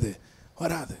நினச்சியாது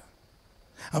வராது.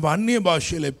 அப்போ அந்நிய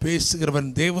பாஷையில் பேசுகிறவன்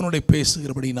தேவனுடைய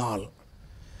பேசுகிறபடினால்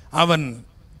அவன்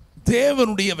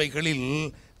தேவனுடையவைகளில்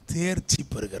தேர்ச்சி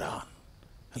பெறுகிறான்.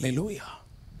 அல்லேலூயா.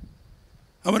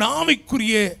 அவன்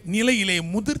ஆவிக்குரிய நிலையிலே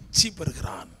முதிர்ச்சி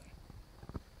பெறுகிறான்.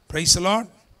 Praise the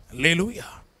Lord. அல்லேலூயா.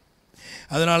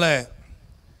 அதனால்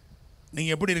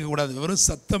நீங்கள் எப்படி இருக்கக்கூடாது, வெறும்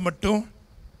சத்தம் மட்டும்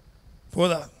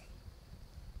போதா.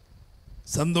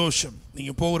 சந்தோஷம்,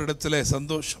 நீங்கள் போகிற இடத்துல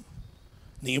சந்தோஷம்,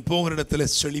 நீங்கள் போகிற இடத்துல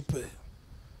செழிப்பு,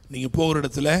 நீங்கள் போகிற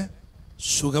இடத்துல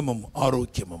சுகமும்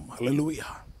ஆரோக்கியமும். அல்லேலூயா.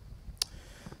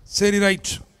 சரி,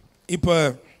 ரைட். இப்போ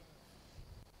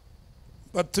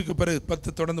 10க்கு பிறகு 10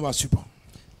 தொடர்ந்து வாசிப்போம்.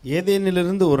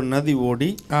 ஏதேனிலிருந்து ஒரு நதி ஓடி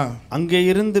அங்கே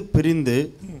இருந்து பிரிந்து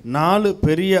 4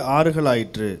 பெரிய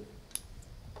ஆறுகளாயிற்று.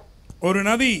 ஒரு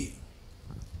நதி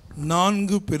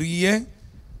 4 பெரிய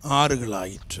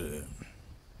ஆறுகளாயிற்று.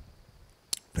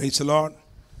 Praise the Lord.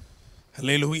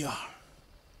 அல்லேலூயா.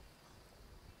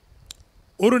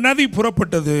 ஒரு நதி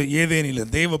புறப்பட்டது ஏதேனில்,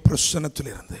 தேவ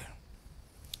பிரசன்னத்திலிருந்து.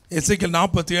 எசேக்கியேல்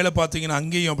 47 பார்த்தீங்கன்னா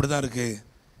அங்கேயும் அப்படி தான் இருக்குது.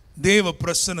 தேவ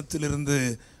பிரசன்னத்திலிருந்து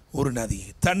ஒரு நதி,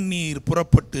 தண்ணீர்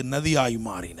புறப்பட்டு நதியாய்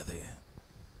மாறினது.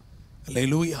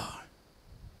 அல்லேலூயா.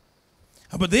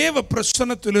 அப்போ தேவ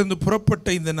பிரசன்னத்திலிருந்து புறப்பட்ட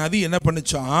இந்த நதி என்ன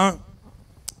பண்ணுச்சான்,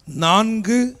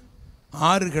 4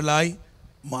 ஆறுகளாய்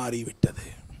மாறிவிட்டது.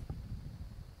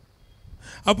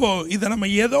 அப்போ இதை நம்ம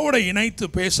எதோட இணைத்து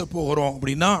பேச போகிறோம்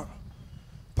அப்படின்னா,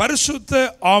 பரிசுத்த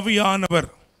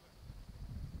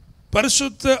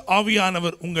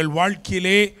ஆவியானவர் உங்கள்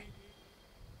வாழ்க்கையிலே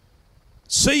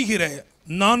செய்கிற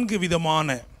 4 விதமான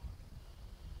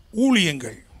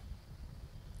ஊழியங்கள்.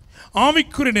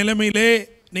 ஆவிக்குரிய நிலைமையிலே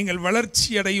நீங்கள் வளர்ச்சி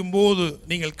அடையும் போது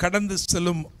நீங்கள் கடந்து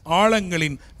செல்லும்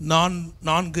ஆழங்களின்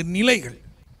 4 நிலைகள்.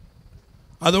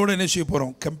 அதோடு என்ன செய்ய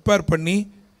போகிறோம், கம்பேர் பண்ணி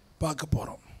பார்க்க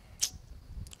போகிறோம்.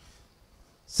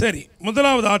 சரி,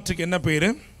 முதலாவது ஆற்றுக்கு என்ன பேரு?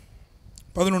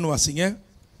 11 வாசிங்க.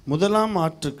 முதலாம்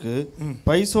ஆற்றுக்கு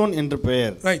பைசோன் என்று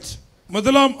பெயர். ரைட்.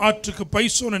 முதலாம் ஆற்றுக்கு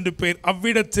பைசோன் என்று பெயர்.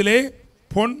 அவ்விடத்திலே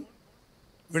பொன்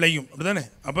விளையும், அப்படிதானே?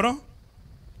 அப்புறம்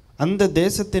அந்த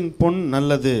தேசத்தின் பொன்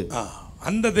நல்லது.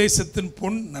 அந்த தேசத்தின்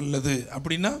பொன் நல்லது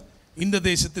அப்படின்னா இந்த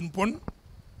தேசத்தின் பொன்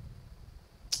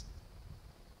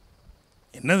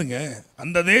என்னதுங்க?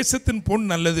 அந்த தேசத்தின் பொன்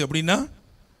நல்லது அப்படின்னா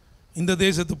இந்த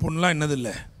தேசத்து பொண்ணெலாம் என்னது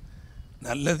இல்லை,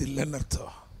 நல்லது இல்லைன்னு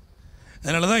அர்த்தம்.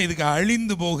 அதனால தான் இதுக்கு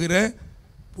அழிந்து போகிற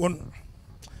பொன்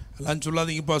எல்லாம்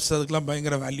சொல்லாதீங்க பாஸ், அதுக்கெல்லாம்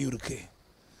பயங்கர வேல்யூ இருக்குது.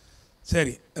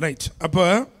 சரி, ரைட். அப்போ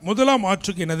முதலாம்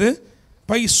ஆற்றுக்கு என்னது?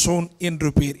 பைசோன் என்று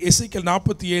பேர். எசேக்கியேல்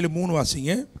 47:3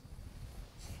 வாசிங்க.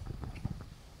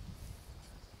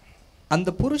 அந்த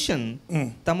புருஷன்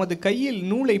தமது கையில்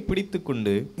நூலை பிடித்துக்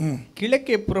கொண்டு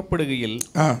கிழக்கே புறப்படுகையில்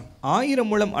 1000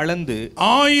 முழம்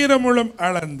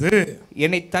அளந்து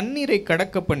என்னை தண்ணீரை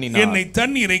கடக்க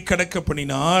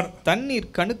பண்ணினார்.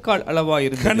 தண்ணீர் கணுக்கால்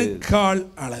அளவாயிருந்தது. கணுக்கால்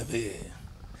அளவு.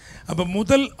 அப்ப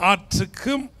முதல்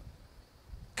ஆற்றுக்கும்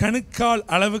கணுக்கால்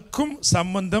அளவுக்கும்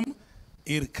சம்பந்தம்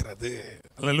இருக்கிறது.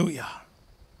 அல்லேலூயா.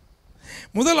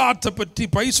 முதல் ஆற்றை பற்றி,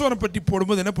 பைசோனை பற்றி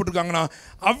போடும்போது என்ன போட்டிருக்காங்கன்னா,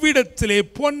 அவ்விடத்திலே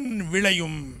பொன்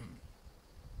விளையும்.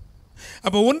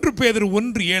 அப்போ 1 பேதுரு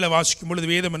 1:7 வாசிக்கும் பொழுது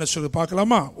வேதம் என்ன சொல்லுது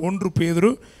பார்க்கலாமா? 1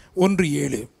 பேதுரு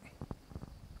 1:7.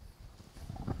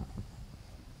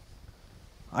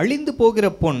 அழிந்து போகிற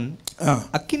பொன்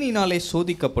அக்கினியினாலே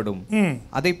சோதிக்கப்படும்.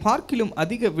 அதை பார்க்கிலும்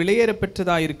அதிக விலையேற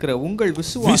பெற்றதாயிருக்கிற உங்கள்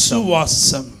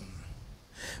விசுவாசம்.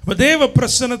 தேவ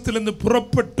பிரசன்னத்திலிருந்து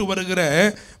புறப்பட்டு வருகிற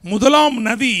முதலாம்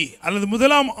நதி அல்லது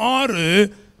முதலாம் ஆறு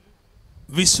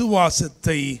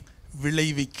விசுவாசத்தை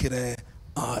விளைவிக்கிற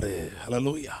ஆறு.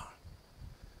 ஹல்லேலூயா.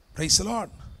 Praise the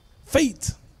Lord. faith,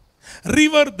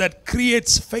 river that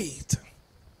creates faith.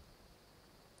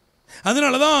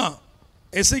 அதனால தான்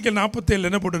எசேக்கியேல் 47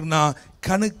 என்ன போட்டிருக்குன்னா,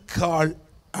 கணுக்கால்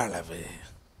அளவு.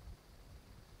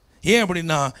 ஏன்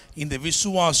அப்படின்னா இந்த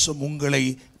விசுவாசம் உங்களை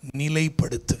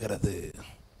நிலைப்படுத்துகிறது.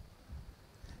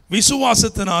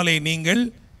 விசுவாசத்தினாலே நீங்கள்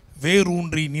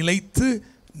வேரூன்றி நிலைத்து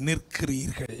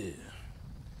நிற்கிறீர்கள்.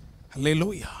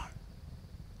 அல்லேலூயா.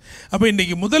 அப்ப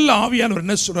இன்னைக்கு முதல்ல ஆவியானவர்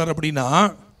என்ன சொல்றார் அப்படின்னா,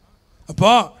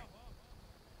 அப்பா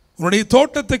உன்னுடைய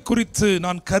தோட்டத்தை குறித்து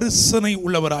நான் கரிசனை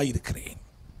உள்ளவராயிருக்கிறேன்.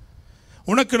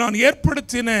 உனக்கு நான்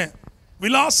ஏற்படுத்தின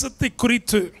விலாசத்தை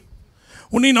குறித்து,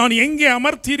 உன்னை நான் எங்கே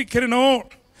அமர்த்தியிருக்கிறேனோ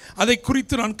அதை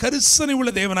குறித்து நான் கரிசனை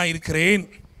உள்ள தேவனாயிருக்கிறேன்.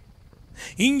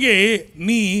 இங்கே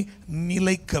நீ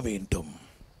நிலைக்க வேண்டும்.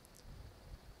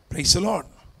 Praise the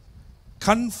Lord.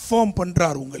 கன்ஃபார்ம்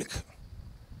பண்றார் உங்களுக்கு.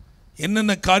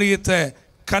 என்னென்ன காரியத்தை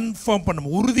கன்ஃபார்ம்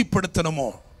பண்ணணும், உறுதிப்படுத்தணுமோ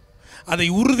அதை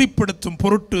உறுதிப்படுத்தும்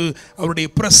பொருட்டு அவருடைய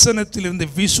பிரசன்னத்திலிருந்து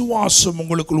விசுவாசம்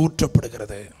உங்களுக்குள்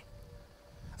ஊற்றப்படுகிறது.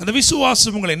 அந்த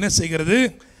விசுவாசம் உங்களை என்ன செய்கிறது?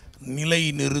 நிலை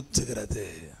நிறுத்துகிறது.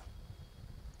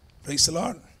 Praise the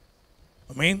Lord.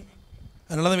 ஆமென்.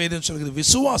 அதனால தான் வேதம் சொல்கிறது,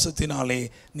 விசுவாசத்தினாலே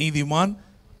நீதிமான்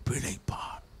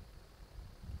பிழைப்பார்.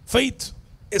 faith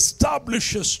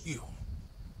establishes you.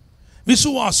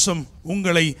 விசுவாசம்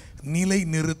உங்களை நிலை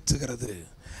நிறுத்துகிறது.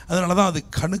 அதனால தான் அது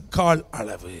கணுக்கால்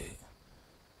அளவு.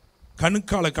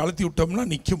 கணுக்காலை கலத்தி விட்டோம்னா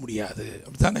நிற்க முடியாது,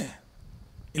 அப்படித்தானே?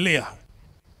 இல்லையா?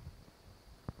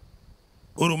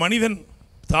 ஒரு மனிதன்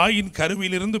தாயின்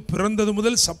கருவிலிருந்து பிறந்தது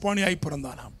முதல் சப்பானியாய்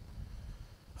பிறந்தானாம்.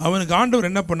 அவனுக்கு ஆண்டவர்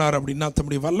என்ன பண்ணார் அப்படின்னா,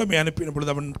 தம்முடைய வல்லமை அனுப்பின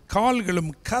பொழுது அவன்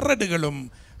கால்களும் கரடுகளும்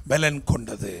பலன்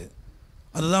கொண்டது.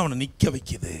 அதுதான் அவனை நிற்க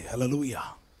வைக்குது. அல்லேலூயா.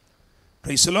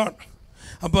 Praise the Lord.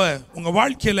 அப்போ உங்கள்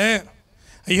வாழ்க்கையில்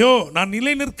ஐயோ நான்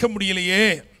நிலை நிற்க முடியலையே,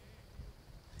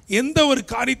 எந்த ஒரு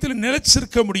காரியத்தில்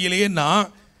நிலைச்சிருக்க முடியலையேன்னா,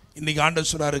 இன்னைக்கு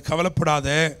ஆண்டவர் சொல்றாரு, கவலைப்படாத.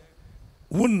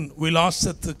 உன்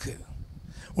விலாசத்துக்கு,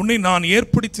 உன்னை நான்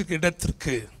ஏற்படுத்திய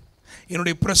இடத்திற்கு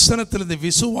என்னுடைய பிரசன்னத்திலிருந்து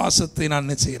விசுவாசத்தை நான்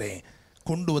என்ன செய்கிறேன்?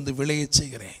 கொண்டு வந்து விளைய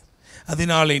செய்கிறேன்.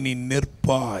 அதனாலே நீ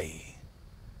நிற்பாய்,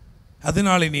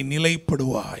 அதனாலே நீ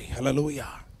நிலைப்படுவாய். ஹல்லேலூயா.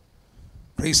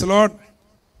 Praise the Lord.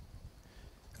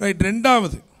 ரைட்.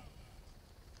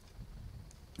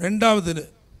 ரெண்டாவது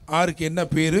ஆறுக்கு என்ன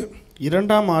பேரு?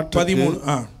 இரண்டாம் ஆற்று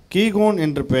 13 கீகோன்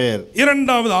என்று பெயர்.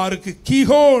 இரண்டாவது ஆறுக்கு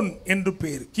கீகோன் என்று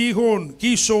பெயர். கீகோன்,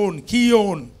 கீஷோன்,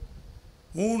 கீயோன்,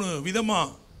 3 விதமா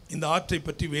இந்த ஆற்றை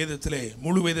பற்றி வேதத்திலே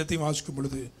முழு வேதத்தையும் வாசிக்கும்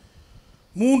பொழுது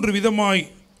 3 விதமாய்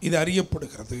இது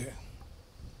அறியப்படுகிறது.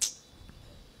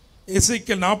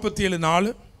 எசேக்கியேல்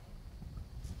 47:4.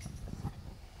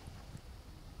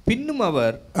 பின்னும்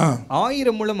அவர்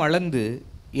 1000 முழம் அளந்து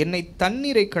என்னை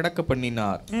தண்ணீரை கடக்க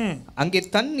பண்ணினார். அங்கே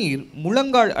தண்ணீர்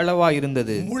முழங்கால் அளவா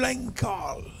இருந்தது.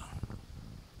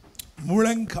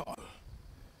 முழங்கால்.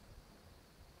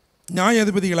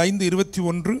 நியாயாதிபதிகள்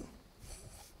 5:21.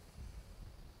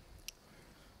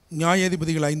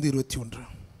 நியாயாதிபதிகள் 5:21.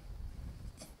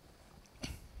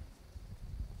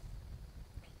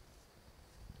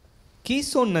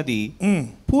 கீசோன் நதி,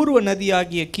 பூர்வ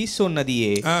நதியாகிய கீசோன்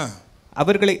நதியே,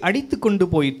 அவர்களை அடித்து கொண்டு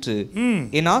போயிற்று.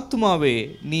 என் ஆத்துமாவே,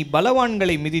 நீ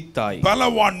பலவான்களை மிதித்தாய்.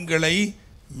 பலவான்களை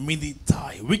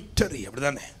மிதித்தாய். விக்டரி,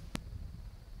 அப்படிதானே?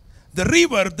 The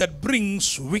river that brings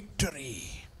victory.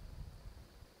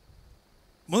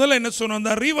 முதல்ல என்ன சொன்னோம்?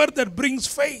 The river that brings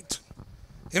faith.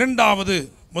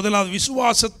 முதலாவது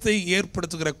விசுவாசத்தை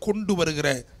ஏற்படுத்துகிற, கொண்டு வருகிற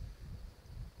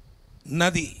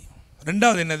நதி.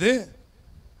 இரண்டாவது என்னது?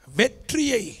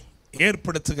 வெற்றியை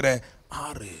ஏற்படுத்துகிற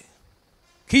ஆறு.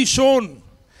 கீஷோன்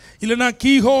இல்லைனா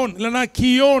கீஹோன் இல்லைனா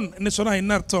கியோன் என்ன சொன்னா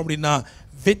என்ன அர்த்தம் அப்படின்னா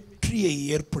வெற்றியை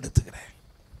ஏற்படுத்துகிற.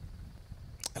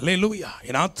 அல்லேலூயா.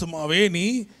 என் ஆத்துமாவே, நீ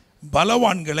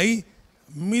பலவான்களை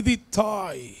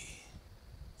மிதித்தாய்.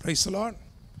 Praise the Lord.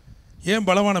 ஏன்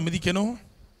பலவானை மிதிக்கணும்?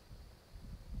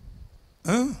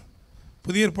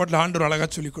 புதிய ஏற்பாட்டில் ஆண்டவர் அழகா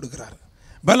சொல்லி கொடுக்கிறார்.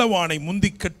 பலவானை முந்தி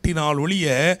கட்டினால் ஒழிய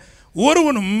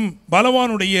ஒருவனும்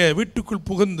பலவானுடைய வீட்டுக்குள்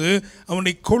புகுந்து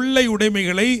அவனுடைய கொள்ளை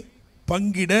உடைமைகளை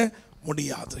பங்கிட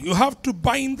முடியாது. You have to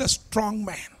bind the strong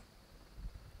man.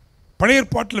 பழைய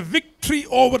ஏற்பாட்டில் victory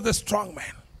over the strong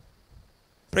man.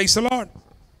 Praise the Lord.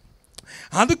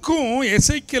 அதுக்கும்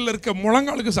எசேக்கியேல்ல இருக்க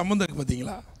முழங்காலுக்கு சம்பந்தம் இருக்கு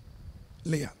பார்த்தீங்களா?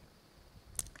 இல்லையா?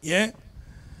 ஏன்?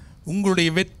 உங்களுடைய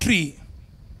வெற்றி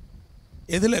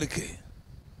எதில் இருக்கு?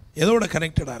 எதோட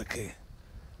கனெக்டடாக இருக்கு?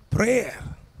 ப்ரேயர்.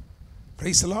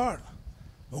 Praise the Lord.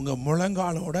 உங்கள்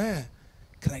முழங்காலோட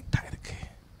கனெக்ட் ஆகிருக்கு.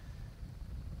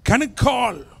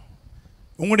 கணுக்கால்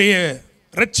உங்களுடைய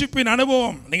ரட்சிப்பின்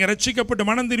அனுபவம். நீங்கள் ரட்சிக்கப்பட்டு,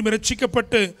 மனம் திரும்பி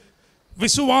ரட்சிக்கப்பட்டு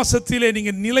விசுவாசத்திலே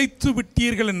நீங்கள் நிலைத்து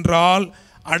விட்டீர்கள் என்றால்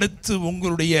அடுத்து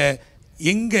உங்களுடைய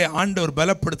எங்கே ஆண்டவர்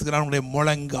பலப்படுத்துகிறார்? உங்களுடைய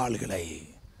முழங்கால்களை.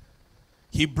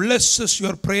 He blesses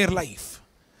your prayer life.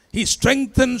 He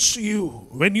strengthens you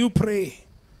when you pray.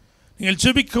 நீங்கள்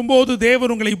ஜெபிக்கும் போது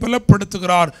தேவன் உங்களை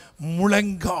பலப்படுத்துகிறார்.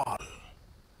 முழங்கால்.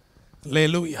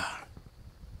 அல்லேலூயா.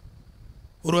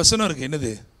 ஒரு வசனம் இருக்கு,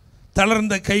 என்னது?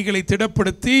 தளர்ந்த கைகளை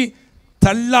திடப்படுத்தி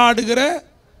தள்ளாடுகிற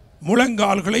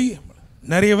முழங்கால்களை.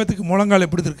 நிறைய பேத்துக்கு முழங்கால்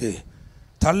எப்படி இருக்கு?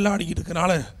 தள்ளாடிக்கிட்டு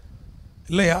இருக்கனால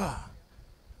இல்லையா?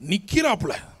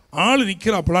 நிற்கிறாப்புல, ஆள்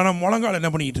நிற்கிறாப்புல, ஆனால் முழங்கால்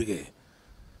என்ன பண்ணிக்கிட்டு இருக்கு?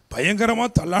 பயங்கரமாக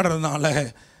தள்ளாடுறதுனால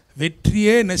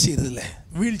வெற்றியே என்ன செய்யறதில்லை,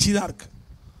 வீழ்ச்சி தான் இருக்கு.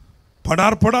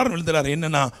 படார் விழுந்துறாரு.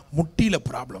 என்னன்னா முட்டியில்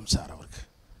ப்ராப்ளம் சார் அவருக்கு.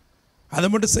 அதை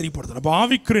மட்டும் சரிப்படுத்தணும். அப்போ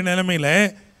ஆவிக்குரிய நிலைமையில்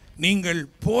நீங்கள்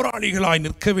போராளிகளாய்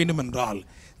நிற்க வேண்டும் என்றால்,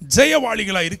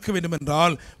 ஜெயவாளிகளாய் இருக்க வேண்டும்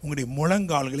என்றால் உங்களுடைய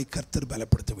முழங்கால்களை கர்த்தர்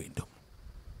பலப்படுத்த வேண்டும்.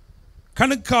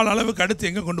 கணுக்கால் அளவுக்கு அடுத்து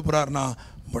எங்கே கொண்டு போகிறார்னா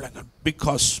முழங்கால்.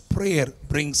 Because prayer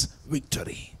brings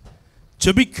victory.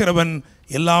 ஜெபிக்கிறவன்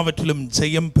எல்லாவற்றிலும்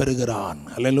ஜெயம் பெறுகிறான்.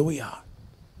 அல்லேலூயா.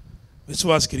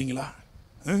 விசுவாசிக்கிறீங்களா?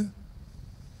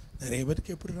 நிறைய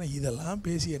பேருக்கு எப்படின்னா இதெல்லாம்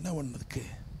பேசி என்ன பண்ணதுக்கு,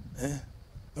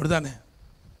 அப்படிதானே?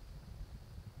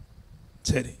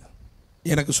 சரி,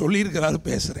 எனக்கு சொல்லியிருக்கிறாரு,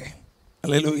 பேசுகிறேன்.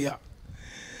 அல்லேலூயா.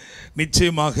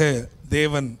 நிச்சயமாக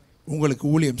தேவன் உங்களுக்கு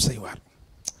ஊழியம் செய்வார்.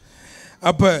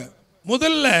 அப்போ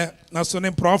முதல்ல நான்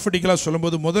சொன்னேன், ப்ராஃபிட்டிக்கலாக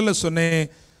சொல்லும்போது முதல்ல சொன்னேன்,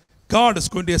 God is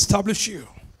going to establish you.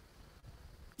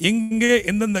 எங்கே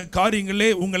எந்தெந்த காரியங்களே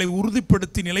உங்களை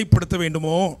உறுதிப்படுத்தி நிலைப்படுத்த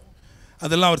வேண்டுமோ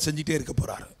அதெல்லாம் அவர் செஞ்சிட்டே இருக்க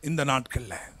போகிறார் இந்த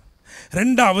நாட்களில்.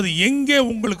 ரெண்டாவது, எங்கே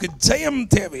உங்களுக்கு ஜெயம்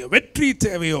தேவையோ, வெற்றி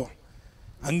தேவையோ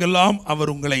அங்கெல்லாம்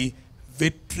அவர் உங்களை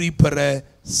வெற்றி பெற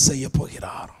செய்ய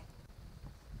போகிறார்.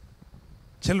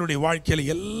 சிலருடைய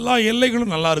வாழ்க்கையில் எல்லா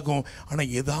எல்லைகளும் நல்லா இருக்கும்,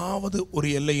 ஆனால் ஏதாவது ஒரு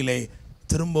எல்லையிலே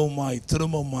திரும்பவுமாய்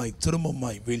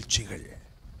வீழ்ச்சிகள்.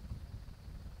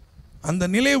 அந்த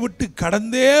நிலையை விட்டு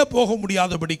கடந்தே போக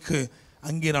முடியாதபடிக்கு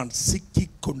அங்கே நான்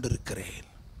சிக்கிக் கொண்டிருக்கிறேன்.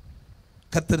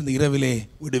 கர்த்தர் இந்த இரவிலே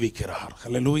விடுவிக்கிறார்.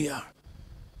 ஹல்லேலூயா.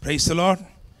 Praise the Lord.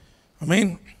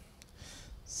 ஆமென்.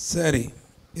 சரி,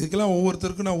 இதுக்கெல்லாம்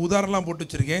ஒவ்வொருத்தருக்கும் நான் உதாரணம்லாம் போட்டு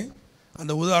வச்சுருக்கேன்.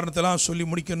 அந்த உதாரணத்தெல்லாம் சொல்லி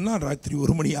முடிக்கணும்னா ராத்திரி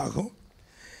 1 மணி ஆகும்.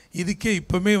 இதுக்கே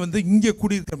இப்போமே இங்கே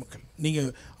கூடியிருக்கிற மக்கள், நீங்கள்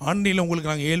ஆன்லைனில்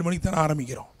உங்களுக்கு நாங்கள் 7 மணிக்கு தானே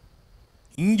ஆரம்பிக்கிறோம்.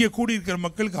 இங்கே கூடியிருக்கிற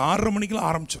மக்களுக்கு 6:30 மணிக்கெலாம்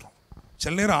ஆரம்பிச்சிடும்.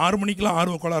 சில நேரம் 6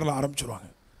 மணிக்கெலாம் கோளாறில் ஆரம்பிச்சிடுவாங்க.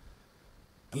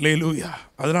 அல்லேலூயா.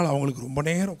 அதனால் அவங்களுக்கு ரொம்ப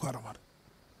நேரம் உட்காரமாரு.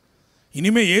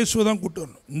 இனிமேல் இயேசுவை தான் கூட்டு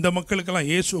வரணும். இந்த மக்களுக்கெல்லாம்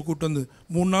இயேசுவை கூட்டு வந்து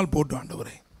 3 நாள் போட்டு,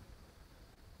 ஆண்டவரே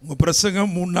உங்கள்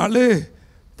பிரசங்கம் 3 நாள்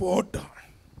போட்டோம்.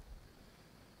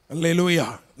 அல்லேலூயா.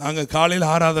 நாங்கள் காலையில்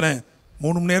ஆராதனை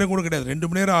 3 மணி நேரம் கூட கிடையாது, 2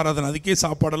 மணி நேரம் ஆராதனை. அதுக்கே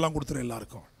சாப்பாடெல்லாம் கொடுத்துரும்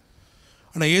எல்லாருக்கும்.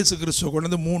 ஆனால் இயேசு கிறிஸ்துவை கொண்டு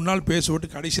வந்து 3 நாள் பேச விட்டு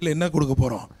கடைசியில் என்ன கொடுக்க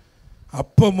போகிறோம்?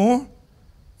 அப்பமும்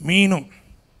மீனும்.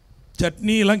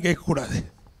 சட்னியெல்லாம் கேட்கக்கூடாது,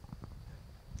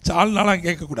 சால்னாலாம்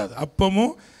கேட்கக்கூடாது.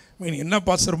 அப்பமும் மீன். என்ன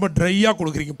பாஸ் ரொம்ப ட்ரையாக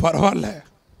கொடுக்குறீங்க, பரவாயில்ல,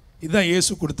 இதுதான்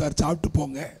இயேசு கொடுத்தார், சாப்பிட்டு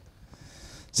போங்க.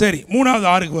 சரி, 3வது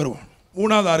ஆறுக்கு வருவோம்.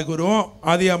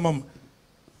 ஆதியாகமம்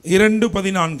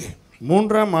 2:14.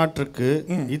 மூன்றாம் ஆற்றுக்கு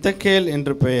இதக்கேல்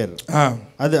என்று பெயர்.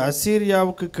 அது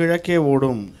அசீரியாவுக்கு கிழக்கே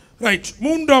ஓடும். ரைட்.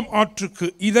 மூன்றாம் ஆற்றுக்கு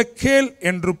இதக்கேல்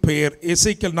என்று பெயர்.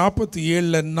 எசேக்கியேல்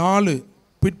 47:4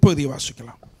 பிற்பகுதியை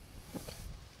வாசிக்கலாம்.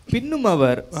 பின்னும்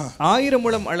அவர் 1000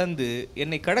 முழம் அளந்து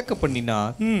என்னை கடக்க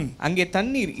பண்ணினார். அங்கே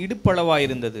தண்ணீர்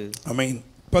இடுப்பளவாயிருந்தது. ஆமென்.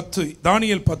 10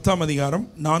 தானியேல் 10ஆம் அதிகாரம்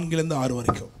 4 6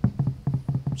 வரைக்கும்.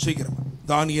 சீக்கிரம்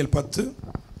தானியேல் 10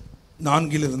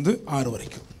 4 6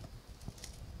 வரைக்கும்.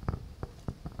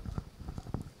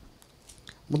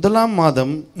 முதலாம்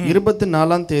மாதம்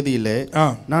 24ஆம் தேதியிலே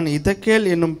நான் இதக்கேல்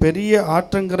என்னும் பெரிய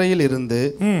ஆற்றங்கரையில் இருந்து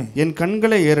என்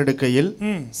கண்களை ஏறெடுக்கையில்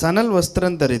சணல்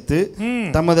வஸ்திரம் தரித்து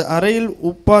தமது அறையில்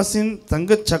உப்பாசின்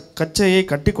தங்க கச்சையை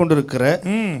கட்டி கொண்டிருக்கிற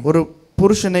ஒரு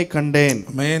புருஷனை கண்டேன்.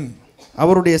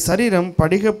 அவருடைய சரீரம்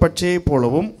படிக பச்சையை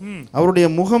போலவும் அவருடைய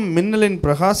முகம் மின்னலின்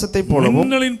பிரகாசத்தை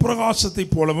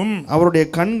போலவும் அவருடைய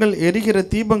கண்கள் எரிகிற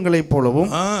தீபங்களைப்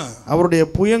போலவும் அவருடைய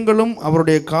புயங்களும்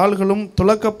அவருடைய கால்களும்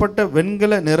துலக்கப்பட்ட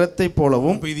வெண்கல நிறத்தை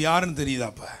போலவும். இது யாருன்னு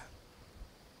தெரியுதாப்ப?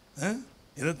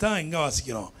 இதைத்தான் எங்க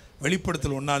வாசிக்கிறோம்?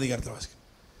 வெளிப்படுத்தல் 1ஆம் அதிகாரத்தில் வாசிக்கிறோம்.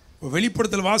 இப்போ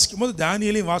வெளிப்படுத்தல் வாசிக்கும் போது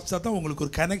தானியேலையும் வாசித்தா தான் உங்களுக்கு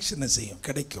ஒரு கனெக்ஷனை செய்யும்,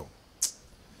 கிடைக்கும்.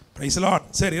 Praise the Lord.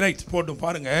 சரி, ரைட், போட்டும்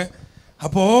பாருங்க.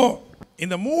 அப்போ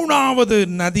இந்த மூணாவது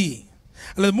நதி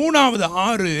அல்லது மூணாவது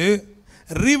ஆறு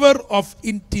ரிவர் ஆஃப்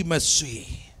இன்டிமசி,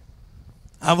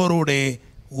 அவருடைய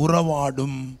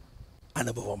உறவாடும்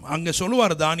அனுபவம். அங்கே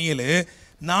சொல்லுவார் தானியேல்,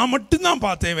 நான் மட்டும்தான்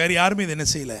பார்த்தேன், வேறு யாருமே இது என்ன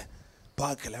செய்யலை,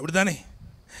 பார்க்கல. அப்படிதானே?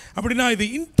 அப்படின்னா இது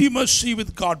intimacy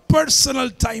with God,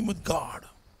 personal time with God.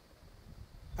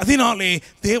 அதனாலே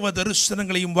தேவ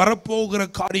தரிசனங்களையும் வரப்போகிற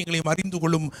காரியங்களையும் அறிந்து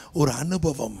கொள்ளும் ஒரு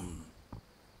அனுபவம்.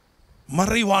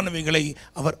 மறைவானவைகளை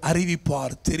அவர்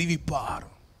அறிவிப்பார், தெரிவிப்பார்.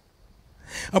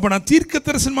 அப்போ நான் தீர்க்க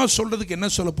தரிசனமாக சொல்றதுக்கு என்ன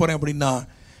சொல்ல போறேன் அப்படின்னா,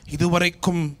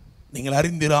 இதுவரைக்கும் நீங்கள்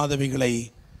அறிந்திராதவைகளை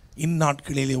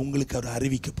இந்நாட்களிலே உங்களுக்கு அவர்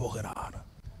அறிவிக்க போகிறார்.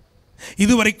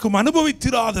 இதுவரைக்கும்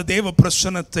அனுபவித்திராத தேவ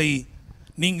பிரசன்னத்தை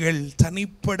நீங்கள்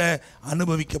தனிப்பட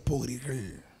அனுபவிக்க போகிறீர்கள்.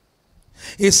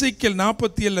 எசேக்கியேல்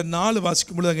 47:4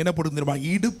 வாசிக்கும் பொழுது என்ன போடுது தெரியுமா?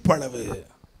 இடுப்பளவு,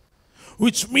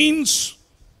 which means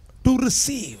to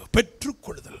receive,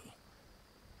 பெற்றுக்கொள்ளுதல்.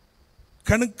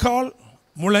 கணுக்கால்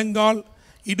முழங்கால்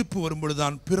இடுப்பு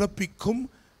வரும்பொழுதுதான் பிறப்பிக்கும்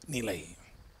நிலை.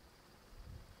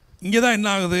 இங்கேதான் என்ன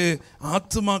ஆகுது?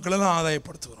 ஆத்துமாக்களெல்லாம்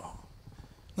ஆதாயப்படுத்துகிறோம்.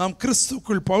 நாம்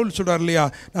கிறிஸ்துக்குள், பவுல் சொல்றார் இல்லையா,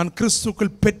 நான்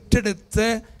கிறிஸ்துக்குள் பெற்றெடுத்த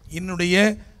என்னுடைய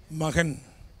மகன்.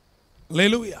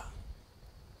 அல்லேலூயா.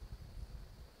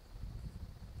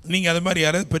 நீங்க அது மாதிரி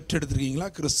யாராவது பெற்றெடுத்திருக்கீங்களா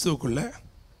கிறிஸ்துவுக்குள்ள?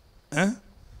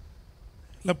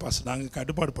 இல்லை பாஸ், நாங்கள்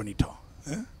கட்டுப்பாடு பண்ணிட்டோம்.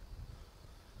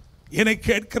 என்னை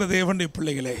கேட்கிற தேவனுடைய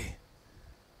பிள்ளைகளே,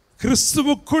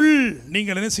 கிறிஸ்துவுக்குள்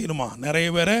நீங்கள் என்ன செய்யணுமா? நிறைய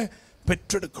பேரை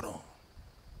பெற்றெடுக்கணும்.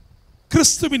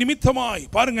 கிறிஸ்துவ நிமித்தமாய்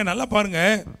பாருங்க, நல்லா பாருங்க.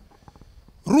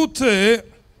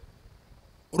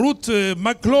 ரூத்து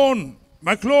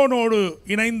மக்லோனோடு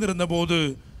இணைந்திருந்த போது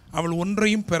அவள்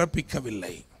ஒன்றையும்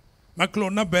பிறப்பிக்கவில்லை.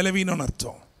 மக்லோன்னா பலவீனம்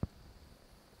அர்த்தம்.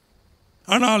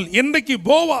 ஆனால் என்றைக்கு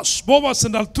போவாஸ்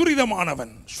என்றால்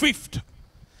துரிதமானவன், ஸ்விஃப்ட்,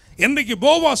 என்றைக்கு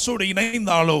போவாஸோடு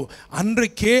இணைந்தாலோ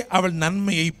அன்றைக்கே அவள்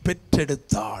நன்மையை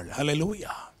பெற்றெடுத்தாள்.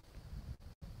 அல்லேலூயா.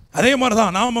 அதே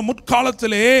மாதிரிதான் நாம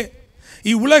முற்காலத்திலே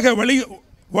இவ்வுலக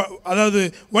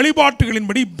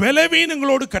வழிபாட்டுகளின்படி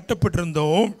பலவீனங்களோடு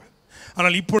கட்டப்பட்டிருந்தோம்.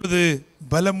 ஆனால் இப்பொழுது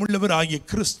பலமுள்ளவர் ஆகிய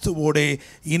கிறிஸ்துவோடு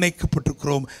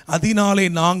இணைக்கப்பட்டிருக்கிறோம். அதனாலே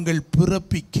நாங்கள்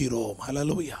பிறப்பிக்கிறோம்.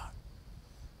 அல்லேலூயா.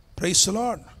 Praise the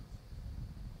Lord.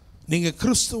 நீங்க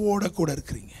கிறிஸ்துவோட கூட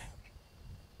இருக்கிறீங்க.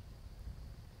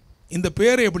 இந்த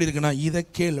பேர் எப்படி இருக்குன்னா, இதை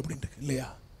கேள் அப்படின்ட்டு இல்லையா?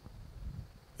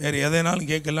 வேறு எதனாலும்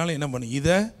கேட்கலனாலும் என்ன பண்ணு,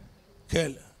 இதை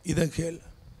கேள், இதை கேள்,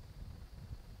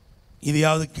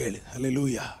 இதையாவது கேளு.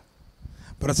 அல்லேலூயா.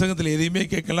 பிரசங்கத்தில் எதையுமே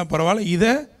கேட்கலாம் பரவாயில்ல,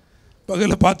 இதை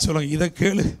பகலில் பார்த்து சொல்லுங்க, இதை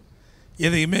கேளு.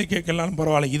 எதையுமே கேட்கலாம்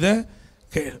பரவாயில்ல, இதை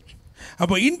கேளு.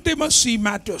 அப்போ intimacy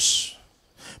matters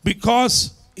because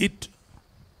it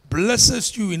blesses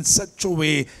you in such a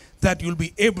way that you will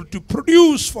be able to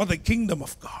produce for the kingdom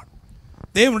of God.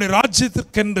 தேவனுடைய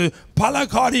ராஜ்யத்திற்கென்று பல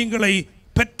காரியங்களை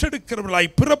பெற்றெடுக்கிறவர்களாய்,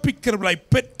 பிறப்பிக்கிறவர்களாய்,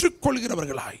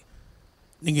 பெற்றுக்கொள்கிறவர்களாய்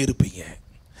நீங்க இருப்பீங்க.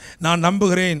 நான்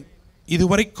நம்புகிறேன்,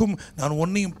 இதுவரைக்கும் நான்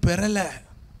ஒன்னையும் பெறல.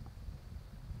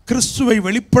 கிறிஸ்துவை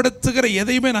வெளிப்படுத்துகிற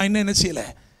எதையுமே நான் என்ன செய்யல,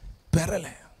 பெறல.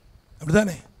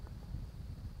 அப்படிதானே?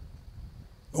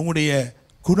 உங்களுடைய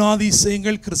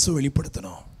குணாதிசயங்கள் கிறிஸ்துவை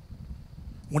வெளிப்படுத்தணும்.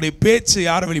 உங்களுடைய பேச்சு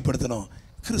யாரை வெளிப்படுத்தணும்?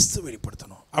 கிறிஸ்து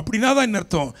வெளிப்படுத்தணும். அப்படின்னா தான் என்ன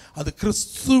அர்த்தம்? அது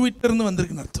கிறிஸ்துவிட்டிருந்து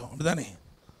வந்திருக்குன்னு அர்த்தம். அப்படிதானே?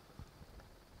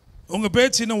 உங்கள்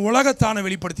பேச்சு இன்னும் உலகத்தான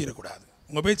வெளிப்படுத்திடக்கூடாது.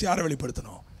 உங்கள் பேச்சு யாரை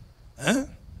வெளிப்படுத்தணும்?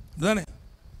 அப்படிதானே?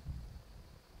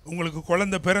 உங்களுக்கு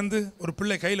குழந்தை பிறந்து ஒரு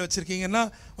பிள்ளை கையில் வச்சுருக்கீங்கன்னா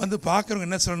வந்து பார்க்குறவங்க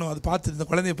என்ன சொல்லணும்? அது பார்த்துட்டு, இந்த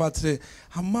குழந்தைய பார்த்துட்டு,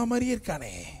 அம்மா மாதிரியே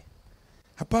இருக்கானே,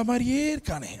 அப்பா மாதிரியே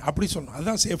இருக்கானே அப்படி சொல்லணும்.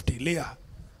 அதுதான் சேஃப்டி இல்லையா?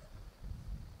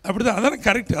 அப்படிதான், அதானே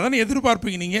கரெக்ட், அதானே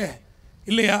எதிர்பார்ப்பீங்க நீங்கள்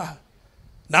இல்லையா?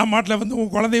 நான் மாட்டில் வந்து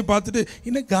உங்கள் குழந்தைய பார்த்துட்டு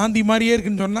இன்னும் காந்தி மாதிரியே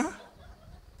இருக்குன்னு சொன்னால்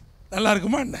நல்லா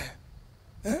இருக்குமா என்ன?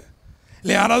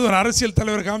 இல்லை யாராவது ஒரு அரசியல்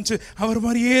தலைவர் காமிச்சு அவர்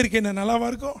மாதிரியே இருக்கே நல்லாவா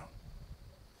இருக்கும்?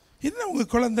 என்ன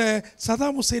உங்கள் குழந்தை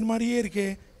சதாம் ஹுசேன் மாதிரியே இருக்கே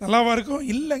நல்லாவா இருக்கும்?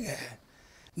 இல்லைங்க.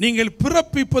 நீங்கள்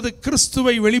பிறப்பிப்பது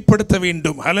கிறிஸ்துவை வெளிப்படுத்த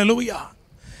வேண்டும். ஹல்லேலூயா.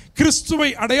 கிறிஸ்துவை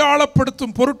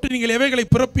அடையாளப்படுத்தும் பொருட்டு நீங்கள் எவைகளை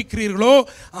பிறப்பிக்கிறீர்களோ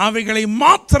அவைகளை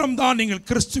மாத்திரம்தான் நீங்கள்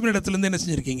கிறிஸ்துவனிடத்திலிருந்து என்ன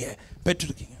செஞ்சுருக்கீங்க,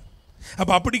 பெற்றிருக்கீங்க.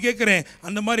 அப்போ அப்படி கேட்குறேன்,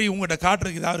 அந்த மாதிரி உங்கள்கிட்ட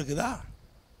காட்டுறதுக்கு இதாக இருக்குதா?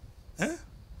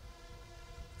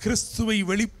 கிறிஸ்துவை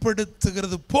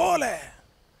வெளிப்படுத்துகிறது போல,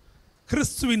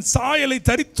 கிறிஸ்துவின் சாயலை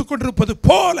தரித்து கொண்டிருப்பது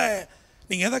போல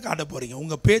நீங்கள் எதை காட்ட போகிறீங்க?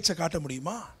 உங்கள் பேச்சை காட்ட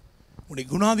முடியுமா? உங்களுடைய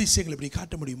குணாதிசயங்களை இப்படி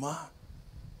காட்ட முடியுமா?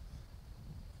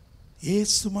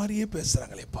 இயேசு மாதிரியே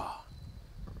பேசுகிறாங்களேப்பா,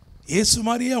 இயேசு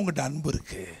மாதிரியே அவங்ககிட்ட அன்பு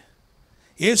இருக்கு,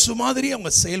 இயேசு மாதிரியே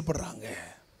அவங்க செயல்படுறாங்க.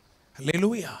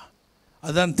 அல்லேலூயா.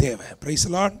 அதுதான் தேவை. Praise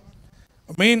the Lord.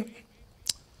 ஆமென்.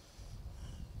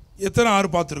 எத்தனை ஆறு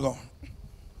பார்த்துருக்கோம்?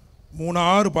 3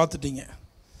 ஆறு பார்த்துட்டீங்க.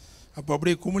 அப்போ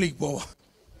அப்படியே குமிழிக்கு போவோம்.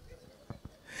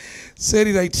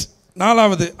 சரி, ரைட்.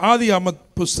 4வது ஆதியாகம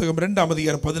புஸ்தகம் 2ஆம்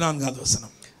அதிகாரம் 14வது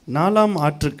வசனம். 4ஆம்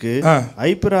ஆற்றுக்கு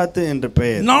ஐபிராத்து என்று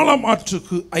பெயர். 4ஆம்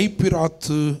ஆற்றுக்கு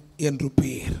ஐபிராத்து என்று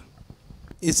பெயர்.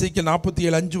 எசேக்கியேல்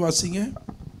 47:5 வாசிங்க.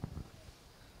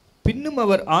 பின்னும்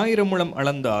அவர் 1000 முழம்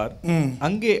அளந்தார்,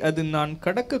 அங்கே அது நான்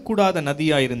கடக்கக்கூடாத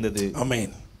நதியாயிருந்தது.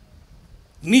 ஆமென்.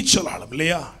 நீச்சல் ஆழம்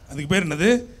இல்லையா? அதுக்கு பேர் என்னது?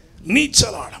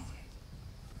 நீச்சல் ஆழம்.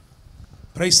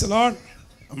 Praise the Lord.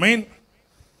 ஆமென்.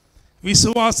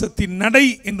 விசுவாசத்தின் நடை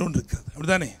என்று ஒன்று இருக்கிறது,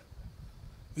 அப்படிதானே?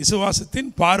 விசுவாசத்தின்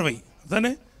பார்வை,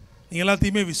 அப்படிதானே? நீங்கள்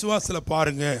எல்லாத்தையுமே விசுவாசத்தில்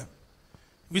பாருங்க,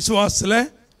 விசுவாசத்தில்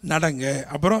நடங்க,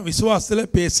 அப்புறம்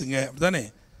விசுவாசத்தில் பேசுங்க, அப்படிதானே?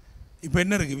 இப்போ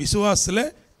என்ன இருக்குது? விசுவாசத்தில்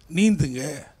நீந்துங்க,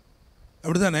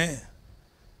 அப்படிதானே?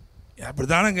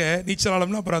 அப்படிதானங்க நீச்சல்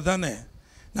ஆழம்னா. அப்புறம் தானே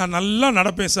நான் நல்லா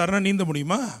நடப்பேன் சார்னா நீந்த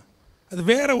முடியுமா? அது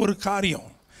வேற ஒரு காரியம்.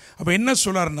 அப்போ என்ன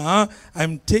சொல்றாருன்னா, I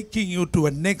am taking you to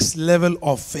a next level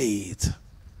of faith.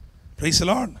 Praise the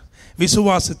Lord.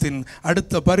 விசுவாசத்தின்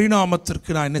அடுத்த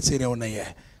பரிணாமத்திற்கு நான் என்ன செய்கிறேன்? உன்னைய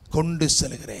கொண்டு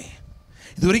செல்கிறேன்.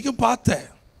 இதுவரைக்கும் பார்த்தேன்,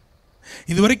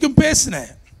 இதுவரைக்கும்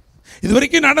பேசினேன்,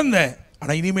 இதுவரைக்கும் நடந்தேன்,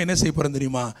 ஆனால் இனிமேல் என்ன செய்ய போகிறேன்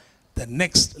தெரியுமா? The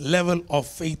next level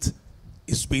of faith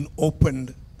is been opened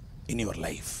in your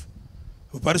life.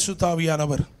 பரிசுத்த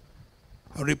ஆவியானவர்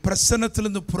அவருடைய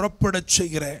பிரசன்னத்திலிருந்து புறப்பட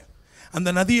செய்கிற அந்த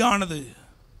நதியானது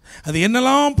அது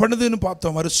என்னெல்லாம் பண்ணுதுன்னு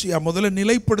பார்த்தோம். வரிசையாக முதல்ல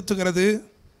நிலைப்படுத்துகிறது,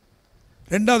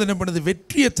 2வது என்ன பண்ணுது?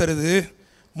 வெற்றியை தருது,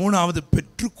 3வது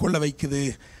பெற்றுக்கொள்ள வைக்குது,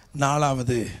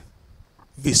 4வது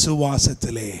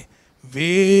விசுவாசத்திலே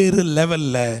வேறு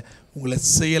லெவலில் உங்களை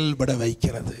செயல்பட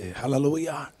வைக்கிறது.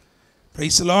 ஹல்லேலூயா.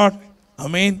 Praise the Lord.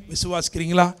 ஆமென்.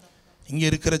 விசுவாசிக்கிறீங்களா? இங்கே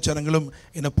இருக்கிற ஜனங்களும்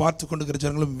என்னை பார்த்து கொண்டிருக்கிற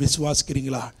ஜனங்களும்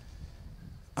விசுவாசிக்கிறீங்களா?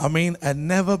 ஆமென். a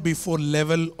never before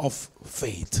level of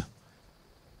faith.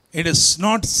 It is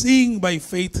not seeing by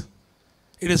faith,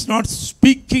 it is not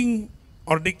speaking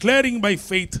or declaring by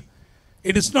faith,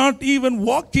 it is not even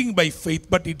walking by faith,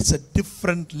 but it is a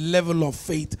different level of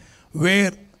faith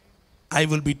where I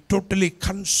will be totally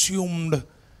consumed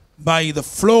by the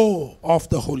flow of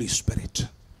the Holy Spirit.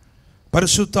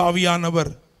 பரிசுத்த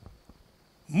ஆவியானவர்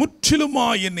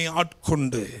முற்றிலுமாய் என்னை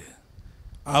ஆட்கொண்டு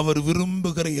அவர்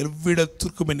விரும்புகிற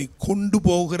எவ்விடத்திற்கும் என்னை கொண்டு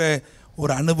போகிற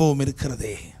ஒரு அனுபவம்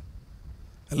இருக்கிறதே.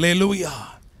 அல்லேலூயா.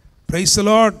 Praise the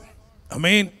Lord.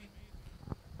 ஆமென்.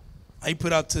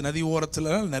 ஐபிராத்து நதி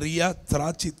ஓரத்தில் நிறையா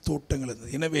திராட்சை தோட்டங்கள்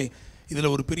இருந்தது. எனவே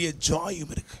இதில் ஒரு பெரிய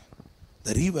ஜாயும் இருக்கு.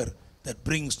 The river that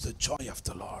brings the joy of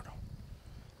the Lord.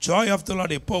 Joy of the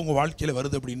Lord எப்போ உங்கள் வாழ்க்கையில்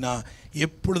வருது அப்படின்னா,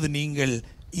 எப்பொழுது நீங்கள்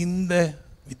இந்த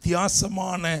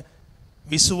வித்தியாசமான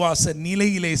விசுவாச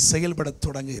நிலையிலே செயல்பட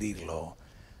தொடங்குகிறீர்களோ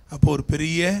அப்போ ஒரு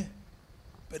பெரிய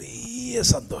பெரிய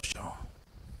சந்தோஷம்.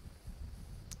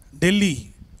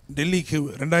 டெல்லிக்கு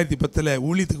 2010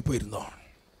 ஊழியத்துக்கு போயிருந்தோம்.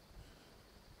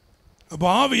 அப்போ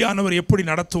ஆவியானவர் எப்படி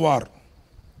நடத்துவார்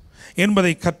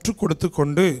என்பதை கற்றுக் கொடுத்து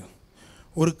கொண்டு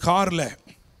ஒரு காரில்,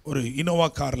 ஒரு இனோவா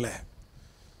காரில்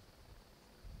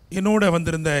என்னோட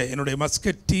வந்திருந்த என்னுடைய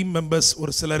மஸ்கட் டீம் மெம்பர்ஸ்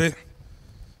ஒரு சிலர்,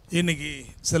 இன்றைக்கி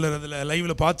சிலர் அதில்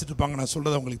லைவில் பார்த்துட்டு இருப்பாங்க, நான்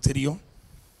சொல்கிறது அவங்களுக்கு தெரியும்.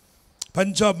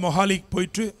 பஞ்சாப் மொஹாலிக்கு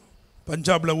போயிட்டு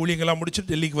பஞ்சாபில் ஊழியங்கள்லாம்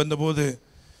முடிச்சுட்டு டெல்லிக்கு வந்தபோது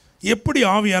எப்படி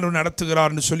ஆவியானவர்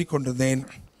நடத்துகிறார்னு சொல்லி கொண்டிருந்தேன்.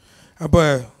 அப்போ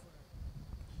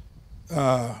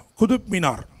குதுப்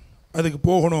மினார் அதுக்கு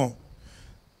போகணும்,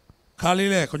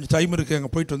 காலையில் கொஞ்சம் டைம் இருக்குது,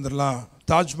 அங்கே போயிட்டு வந்துடலாம்,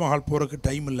 தாஜ்மஹால் போகிறதுக்கு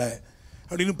டைம் இல்லை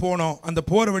அப்படின்னு போனோம். அந்த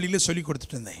போகிற வழியில் சொல்லி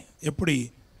கொடுத்துட்டு இருந்தேன்,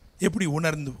 எப்படி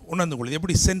உணர்ந்து கொள்ளுது,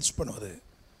 எப்படி சென்ஸ் பண்ணுவது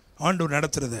ஆண்டவர்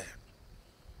நடத்துறது.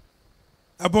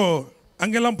 அப்போது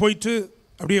அங்கெல்லாம் போயிட்டு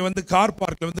அப்படியே வந்து கார்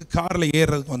பார்க்கில் வந்து காரில்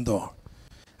ஏறுறதுக்கு வந்தோம்.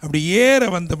 அப்படி ஏற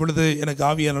வந்த பொழுது எனக்கு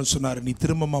ஆவியானவர் சொன்னார், நீ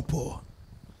திரும்பமாக போ,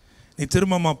 நீ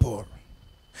திரும்பமாக போ.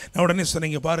 நான் உடனே சொன்னேன்,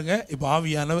 இங்கே பாருங்கள், இப்போ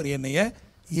ஆவியானவர் என்னைய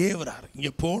ஏவுறாரு,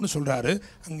 இங்கே போன்னு சொல்கிறாரு,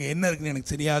 அங்கே என்ன இருக்குன்னு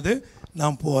எனக்கு தெரியாது,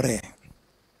 நான் போகிறேன்.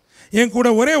 என் கூட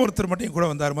ஒரே ஒருத்தர் மட்டும் என் கூட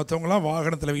வந்தார், மற்றவங்களாம்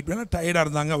வாகனத்தில் வெயிட் பண்ண டயர்டாக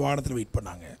இருந்தாங்க, வாகனத்தில் வெயிட்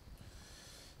பண்ணாங்க.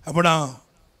 அப்போ நான்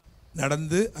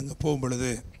நடந்து அங்கே போகும்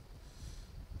பொழுது,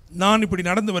 நான் இப்படி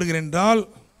நடந்து வருகிறேன் என்றால்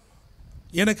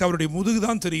எனக்கு அவருடைய முதுகு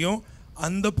தான் தெரியும்.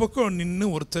 அந்த பக்கம் நின்று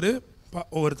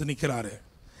ஒருத்தர் நிற்கிறாரு,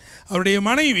 அவருடைய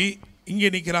மனைவி இங்கே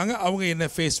நிற்கிறாங்க, அவங்க என்ன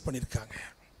ஃபேஸ் பண்ணியிருக்காங்க.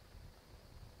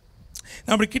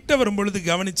 நான் அப்படி கிட்ட வரும் பொழுது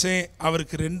கவனித்தேன்,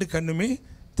 அவருக்கு 2 கண்ணுமே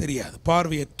தெரியாது,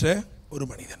 பார்வையற்ற ஒரு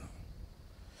மனிதன்.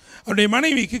 அவருடைய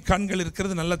மனைவிக்கு கண்கள்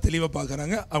இருக்கிறது, நல்லா தெளிவாக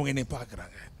பார்க்குறாங்க, அவங்க என்னை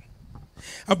பார்க்குறாங்க.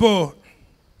 அப்போது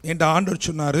என்கிட்ட ஆண்டவர்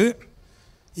சொன்னார்,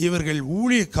 இவர்கள்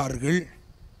ஊழியக்காரர்கள்,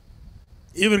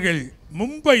 இவர்கள்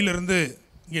மும்பையிலிருந்து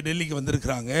இங்கே டெல்லிக்கு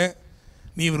வந்திருக்கிறாங்க,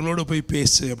 நீ இவர்களோடு போய்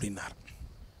பேசு அப்படின்னார்.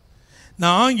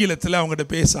 நான் ஆங்கிலத்தில் அவங்ககிட்ட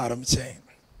பேச ஆரம்பித்தேன்.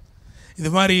 இது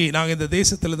மாதிரி நாங்கள் இந்த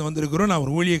தேசத்திலேருந்து வந்திருக்கிறோம், நான்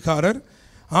ஒரு ஊழியக்காரர்,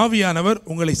 ஆவியானவர்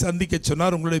உங்களை சந்திக்க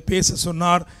சொன்னார், உங்களுடைய பேச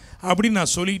சொன்னார் அப்படின்னு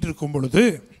நான் சொல்லிகிட்டு இருக்கும் பொழுது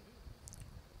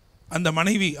அந்த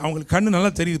மனைவி, அவங்களுக்கு கண்ணு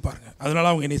நல்லா தெரியுது பாருங்கள், அதனால்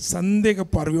அவங்க என்னை சந்தேக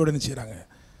பார்வையோடு என்ன செய்கிறாங்க.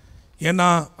 ஏன்னா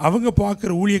அவங்க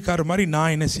பார்க்குற ஊழியக்காரர் மாதிரி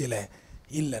நான் என்ன செய்யலை,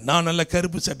 இல்லை, நான் நல்ல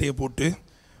கருப்பு சட்டையை போட்டு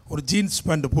ஒரு ஜீன்ஸ்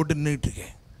பேண்ட்டு போட்டு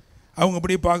நின்றுட்டுருக்கேன். அவங்க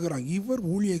அப்படியே பார்க்குறாங்க, இவர்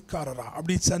ஊழியக்காரரா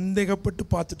அப்படி சந்தேகப்பட்டு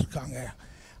பார்த்துட்ருக்காங்க.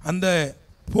 அந்த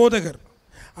போதகர்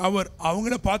அவர்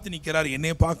அவங்கள பார்த்து நிற்கிறார்,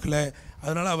 என்னைய பார்க்கல.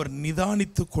 அதனால் அவர்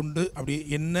நிதானித்து கொண்டு அப்படி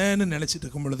என்னன்னு நினச்சிட்டு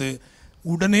இருக்கும் பொழுது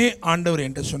உடனே ஆண்டவர்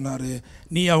என்கிட்ட சொன்னார்,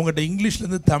 நீ அவங்ககிட்ட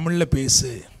இங்கிலீஷ்லேருந்து தமிழில்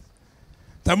பேசு,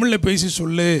 தமிழில் பேசி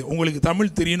சொல்லு, உங்களுக்கு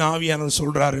தமிழ் தெரியும், ஆவியானவர்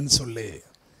சொல்கிறாருன்னு சொல்லு.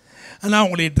 ஆனால்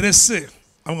அவங்களுடைய ட்ரெஸ்ஸு,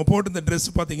 அவங்க போட்டிருந்த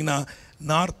ட்ரெஸ்ஸு பார்த்தீங்கன்னா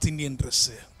நார்த் இந்தியன்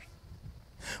ட்ரெஸ்ஸு,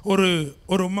 ஒரு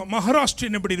ஒரு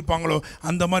மகாராஷ்டிரியன் எப்படி இருப்பாங்களோ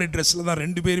அந்த மாதிரி ட்ரெஸ்ஸில் தான்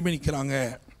 2 பேருமே நிற்கிறாங்க.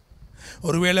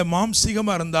 ஒருவேளை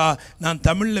மாம்சீகமாக இருந்தால் நான்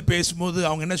தமிழில் பேசும்போது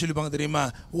அவங்க என்ன சொல்லியிருப்பாங்க தெரியுமா,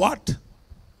 what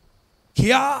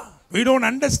Kia we don't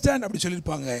understand அப்படி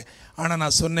சொல்லியிருப்பாங்க. ஆனால்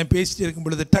நான் சொன்னேன், பேசிட்டு இருக்கும்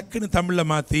பொழுது டக்குன்னு தமிழில்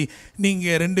மாற்றி,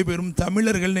 நீங்கள் 2 பேரும்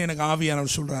தமிழர்கள்னு எனக்கு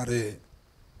ஆவியானவர் சொல்கிறாரு,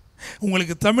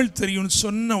 உங்களுக்கு தமிழ் தெரியும்னு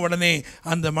சொன்ன உடனே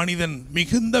அந்த மனிதன்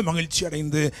மிகுந்த மகிழ்ச்சி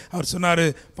அடைந்து அவர் சொன்னார்,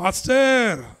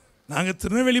 பாஸ்டர் நாங்கள்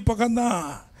திருநெல்வேலி பக்கம்தான்,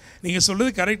 நீங்கள்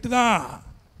சொல்கிறது கரெக்டு தான்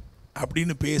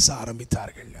அப்படின்னு பேச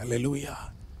ஆரம்பித்தார்கள். அல்லேலூயா,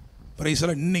 பிரைஸ்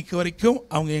எல்லாம். இன்னைக்கு வரைக்கும்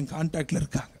அவங்க என் கான்டாக்டில்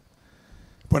இருக்காங்க.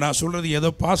 இப்போ நான் சொல்கிறது ஏதோ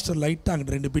பாஸ்டர் லைட்டாக அங்கே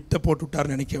 2 பிட்டை போட்டு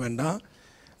விட்டார்னு நினைக்க வேண்டாம்.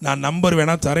 நான் நம்பர்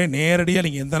வேணால் தரேன், நேரடியாக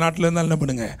நீங்கள் எந்த நாட்டில் இருந்தாலும் என்ன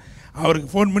பண்ணுங்கள், அவருக்கு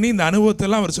ஃபோன் பண்ணி இந்த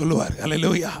அனுபவத்தெல்லாம் அவர் சொல்லுவார்.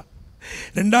 அல்லேலூயா.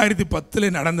 2010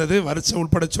 நடந்தது, வருஷம்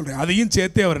உட்பட சொல்கிறேன், அதையும்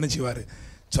சேர்த்தே அவர் என்ன செய்வார்,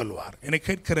 சொல்லுவார். என்னை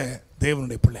கேட்கிற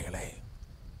தேவனுடைய பிள்ளைகளை,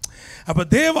 அப்போ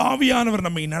தேவ ஆவியானவர்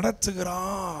நம்மை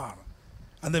நடத்துகிறார்.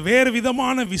 அந்த வேறு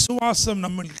விதமான விசுவாசம்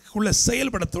நம்மளுக்குள்ளே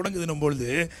செயல்பட தொடங்குதுன்னும் பொழுது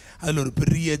அதில் ஒரு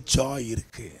பெரிய ஜாய்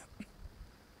இருக்குது.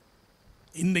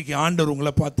 இன்றைக்கி ஆண்டவர்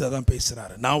உங்களை பார்த்து அதான்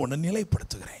பேசுகிறாரு, நான் உன்னை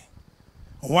நிலைப்படுத்துகிறேன்,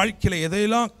 வாழ்க்கையில்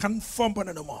எதையெல்லாம் கன்ஃபார்ம்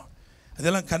பண்ணணுமோ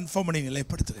அதெல்லாம் கன்ஃபார்ம் பண்ணி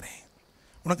நிலைப்படுத்துகிறேன்,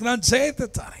 உனக்கு நான் ஜெயத்தை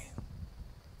தாரேன்,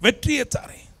 வெற்றியை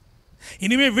தாரேன்,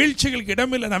 இனிமேல் வீழ்ச்சிகளுக்கு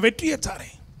இடமில்லை, நான் வெற்றியை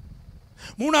தாரேன்.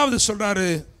 3வது சொல்கிறாரு,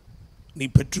 நீ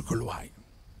பெற்றுக்கொள்வாய்,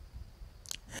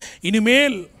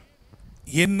 இனிமேல்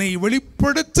என்னை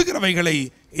வெளிப்படுத்துகிறவைகளை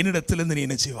என்னிடத்திலிருந்து நீ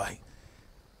என்ன செய்வாய்,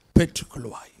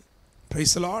 பெற்றுக்கொள்வாய்.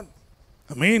 பிரைஸ் தி லார்ட்,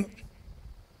 ஆமென்.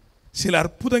 சில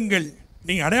அற்புதங்கள்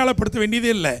நீங்கள் அடையாளப்படுத்த வேண்டியதே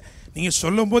இல்லை, நீங்கள்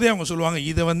சொல்லும் போதே அவங்க சொல்லுவாங்க,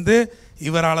 இதை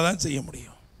இவரால் தான் செய்ய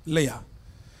முடியும், இல்லையா?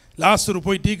 லாஸ்டர்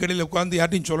போய் டீ கடையில் உட்காந்து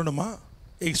யார்ட்டையும் சொல்லணுமா,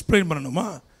 எக்ஸ்பிளைன் பண்ணணுமா?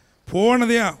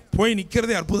 போய்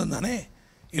நிற்கிறதே அற்புதம் தானே,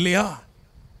 இல்லையா?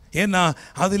 ஏன்னா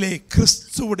அதிலே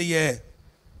கிறிஸ்துவுடைய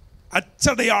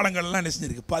அச்சடையாளங்கள்லாம் என்ன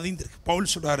செஞ்சிருக்கு, பதிந்திருக்கு.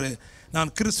 பவுல் சொல்றாரு,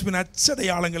 நான் கிறிஸ்துவின்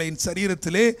அச்சடையாளங்களை என்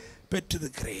சரீரத்திலே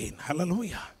பெற்றிருக்கிறேன்.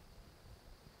 ஹல்லேலூயா.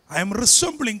 I am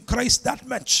resembling Christ that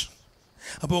much.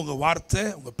 அப்போ உங்கள் வார்த்தை,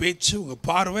 உங்கள் பேச்சு, உங்கள்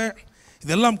பார்வை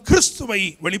இதெல்லாம் கிறிஸ்துவை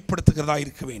வெளிப்படுத்துகிறதா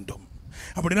இருக்க வேண்டும்.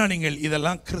 அப்படின்னா நீங்கள்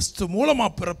இதெல்லாம் கிறிஸ்து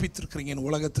மூலமாக பிறப்பித்திருக்கிறீங்க,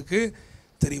 உலகத்துக்கு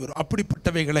தெரிய வரும்.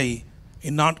 அப்படிப்பட்டவைகளை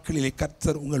இந்நாட்களிலே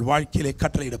கர்த்தர் உங்கள் வாழ்க்கையிலே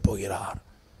கட்டளையிடப் போகிறார்.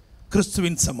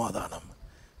 கிறிஸ்துவின் சமாதானம்,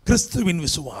 கிறிஸ்துவின்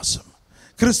விசுவாசம்,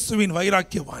 கிறிஸ்துவின்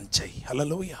வைராக்கிய வாஞ்சை.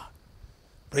 ஹல்லேலூயா,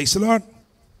 பிரைஸ் தி லார்ட்.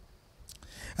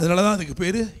 அதனால தான் அதுக்கு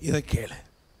பேர் இதை கேளு,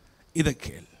 இதை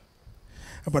கேள்.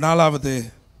 அப்போ 4வது,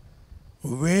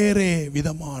 வேறே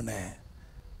விதமான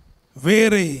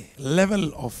வேறே level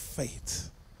of faith.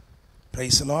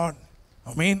 Praise the Lord,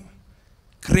 amen.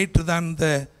 Greater than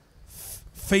the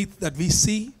faith that we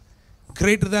see,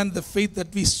 greater than the faith that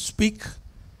we speak,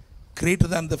 greater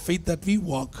than the faith that we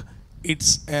walk,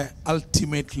 it's a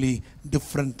ultimately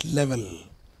different level.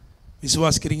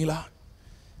 விசுவாசிக்கிறீங்களா?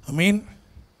 ஆமென்.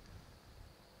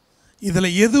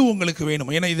 இதில் எது உங்களுக்கு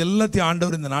வேணும்? ஏன்னா இது எல்லாத்தையும்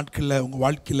ஆண்டவர் இந்த நாட்களில் உங்கள்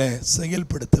வாழ்க்கையில்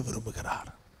செயல்படுத்த விரும்புகிறார்.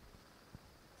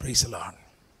 Praise the Lord.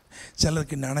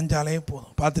 சிலருக்கு நனைஞ்சாலே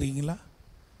போதும். பார்த்துருக்கீங்களா?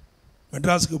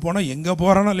 மெட்ராஸுக்கு போனால் எங்கே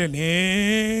போகிறானோ இல்லையா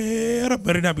நேராக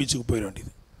மெரினா பீச்சுக்கு போயிட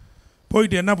வேண்டியது.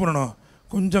 போயிட்டு என்ன பண்ணணும்?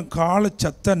 கொஞ்சம் காலை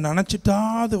சத்தை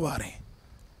நனைச்சிட்டாது வாரேன்.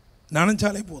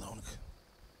 நனைச்சாலே போதும் அவனுக்கு.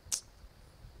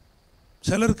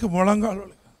 சிலருக்கு முழங்கால்,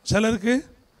 சிலருக்கு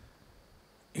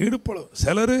இடுப்பளவு,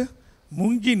 சிலர்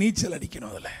முங்கி நீச்சல்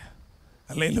அடிக்கணும். அதில்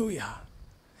அல்லேலூயா.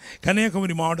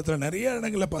 கன்னியாகுமரி மாவட்டத்தில் நிறைய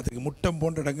இடங்களில் பார்த்துருக்கு. முட்டம்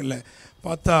போன்ற இடங்களில்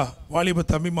பார்த்தா வாலிப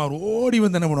தம்பிமார் ஓடி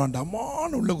வந்து என்ன பண்ணுவான்?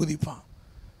 அம்மான்னு உள்ள குதிப்பான்.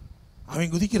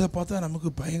 அவன் குதிக்கிறத பார்த்தா நமக்கு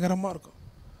பயங்கரமாக இருக்கும்.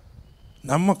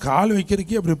 நம்ம கால்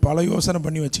வைக்கிறதுக்கே அப்படி பல யோசனை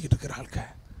பண்ணி வச்சுக்கிட்டு இருக்கிற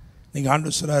ஆட்கள். நீங்கள்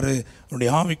ஆண்டு சொல்கிறாரு, உன்னுடைய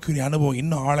ஆவிக்குரிய அனுபவம்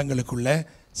இன்னும் ஆழங்களுக்குள்ளே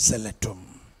செல்லட்டும்.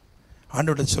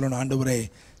 ஆண்டோட சொல்லணும், ஆண்டவரே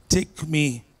take me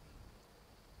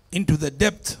into the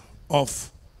depth of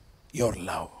your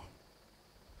love.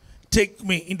 Take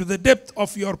me into the depth of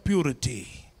your purity.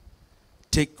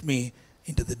 Take me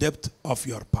into the depth of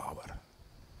your power.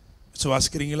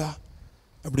 விசுவாசிக்கிறீங்களா?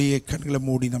 அப்படியே கண்களை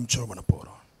மூடி நாம் ஜெபம் பண்ண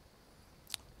போகிறோம்.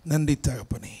 நன்றி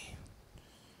தகப்பனே,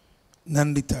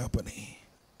 நன்றி தகப்பனே,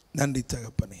 நன்றி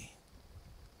தகப்பனே.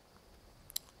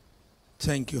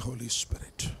 Thank you Holy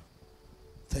Spirit.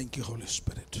 Thank you Holy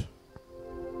Spirit.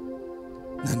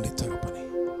 நன்றி தகப்பனே.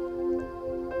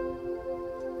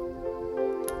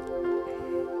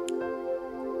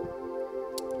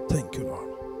 Thank you Lord.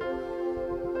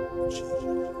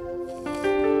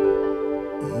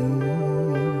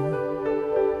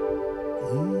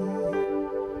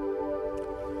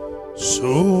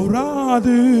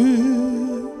 சோராது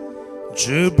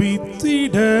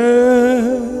ஜெபித்திட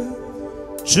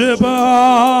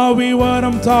ஜெபாவி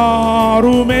வரம்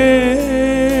தாருமே,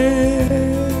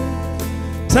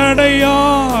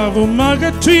 தடையாவும்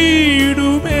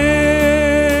அகற்றிடுமே.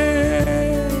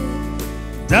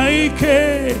 தை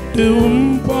கேட்டு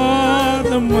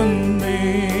பாதம் வந்தே,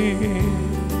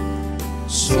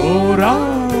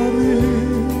 சோராது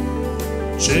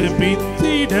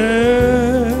ஜெபித்திட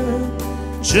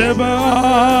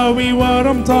ஜெபாவி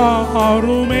வரம்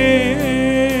தாருமே,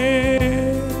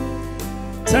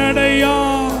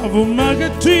 தடையாவும்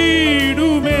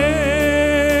அகற்றிடுமே.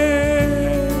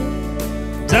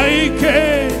 தை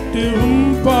கேட்டு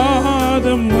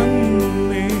பாதம்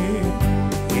வந்தே,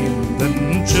 இந்த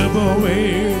ஜெபவே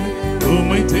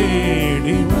உம்மை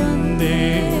தேடி வந்தே.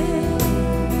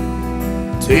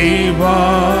 தேவா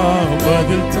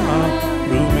பதில்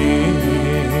தாருமே,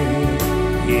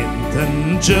 இந்த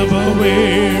ஜெபவே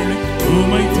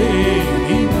உம்மை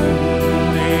தேடி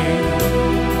வந்தே.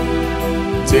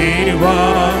 தேவா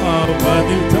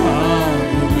பதில்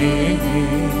தாருமே,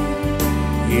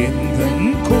 எந்தன்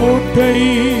கோட்டை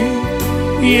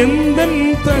எந்தன்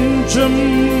தஞ்சம்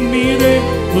நீரே,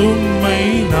 உம்மை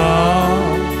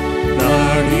நான்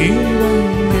நாடி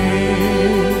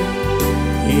வந்தேன்.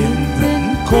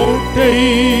 எந்தன் கோட்டை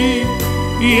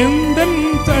எந்தன்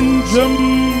தஞ்சம்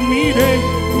நீரே,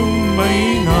 உம்மை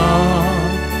நான்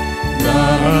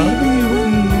நாடி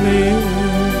வந்தேன்.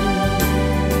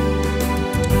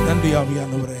 நன்றி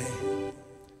ஆவியானவரே,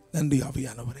 நன்றி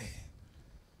ஆவியானவரே.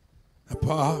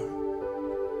 அப்பா,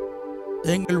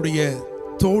 எங்களுடைய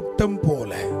தோட்டம்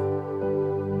போல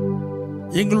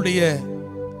எங்களுடைய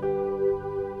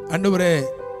ஆண்டவரே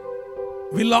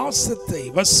விலாசத்தை,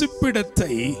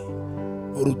 வசிப்பிடத்தை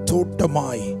ஒரு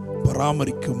தோட்டமாய்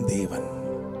பராமரிக்கும் தேவன்.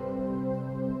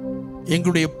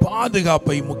 எங்களுடைய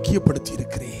பாதுகாப்பை முக்கியப்படுத்தி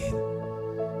இருக்கிறேன்.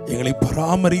 எங்களை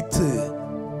பராமரித்து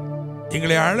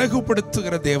எங்களை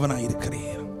அழகுபடுத்துகிற தேவனாய்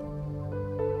இருக்கிறேன்.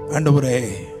 ஆண்டவரே,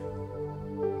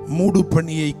 மூடு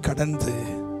பணியை கடந்து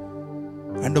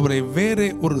ஆண்டவரே வேற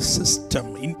ஒரு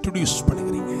சிஸ்டம் இன்ட்ரோடியூஸ்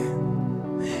பண்ணுகிறீங்க.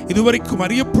 இதுவரைக்கும்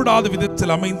அறியப்படாத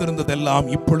விதத்தில் அமைந்திருந்ததெல்லாம்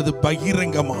இப்பொழுது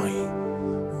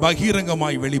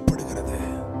பகிரங்கமாய் வெளிப்படுகிறது.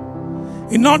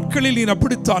 இந்நாட்களில் நீர்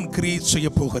அப்படித்தான் கிரியேட் செய்ய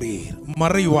போகிறீர்.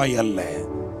 மறைவாய் அல்ல,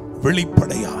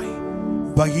 வெளிப்படையாய்,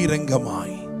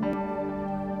 பகிரங்கமாய்.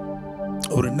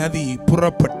 ஒரு நதி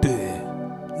புறப்பட்டு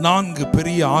 4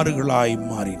 பெரிய ஆறுகளாய்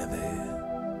மாறினது.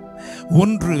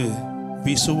 ஒன்று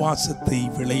விசுவாசத்தை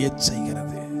விளையச்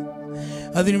செய்கிறது.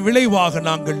 அதன் விளைவாக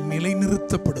நாங்கள்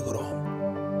நிலைநிறுத்தப்படுகிறோம்,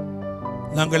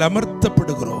 நாங்கள்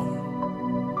அமர்த்தப்படுகிறோம்.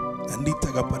 நன்றி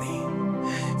தகப்பனே.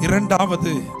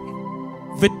 இரண்டாவது,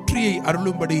 வெற்றியை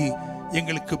அருளும்படி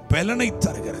எங்களுக்கு பலனை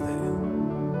தருகிறது.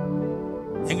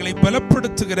 எங்களை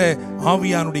பலப்படுத்துகிற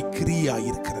ஆவியானுடைய கிரியாய்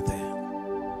இருக்கிறது.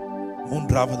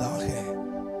 மூன்றாவதாக,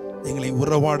 எங்களை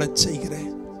உறவாடச் செய்கிற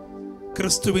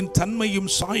கிறிஸ்துவின் தன்மையும்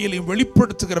சாயலையும்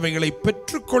வெளிப்படுத்துகிறவைகளை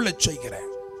பெற்றுக்கொள்ள செய்கிற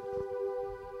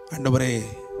ஆண்டவரே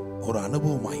ஒரு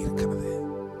அனுபவமாயிருக்கிறது.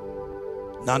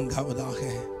 நான்காவதாக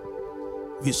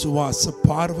விசுவாச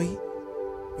பார்வை,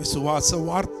 விசுவாச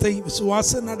வார்த்தை,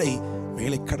 விசுவாச நடை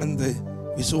வேலை கடந்து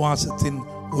விசுவாசத்தின்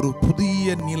ஒரு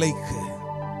புதிய நிலைக்கு,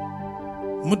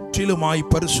 முற்றிலுமாய்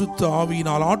பரிசுத்த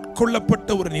ஆவியினால் ஆட்கொள்ளப்பட்ட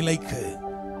ஒரு நிலைக்கு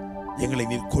எங்களை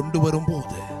நீர் கொண்டு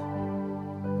வரும்போது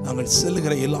நாங்கள்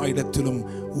செல்கிற எல்லா இடத்திலும்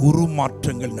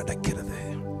உருமாற்றங்கள் நடக்கிறது.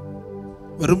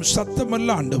 வெறும்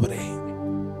சத்தமல்ல ஆண்டவரே,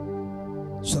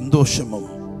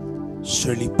 சந்தோஷமும்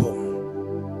செழிப்பும்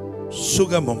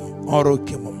சுகமும்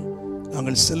ஆரோக்கியமும்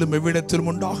நாங்கள் செல்லும் எவ்விடத்திலும்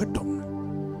உண்டாகட்டும்.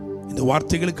 இந்த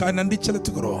வார்த்தைகளுக்காக நன்றி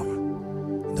செலுத்துகிறோம்.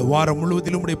 இந்த வாரம்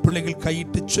முழுவதிலும் உடைய பிள்ளைகள்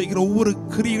கையிட்டு செய்கிற ஒவ்வொரு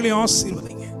கிரியைகளையும்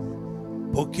ஆசீர்வதிங்க.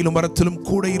 போக்கிலும் மரத்திலும்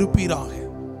கூட இருப்பீராக.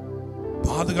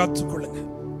 பாதுகாத்துக் கொள்ளுங்க,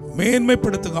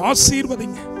 மேன்மைப்படுத்துங்க,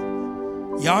 ஆசீர்வதிங்க.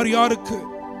 யார் யாருக்கு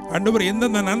ஆண்டவர்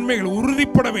எந்தெந்த நன்மைகள்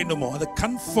உறுதிப்பட வேண்டுமோ அதை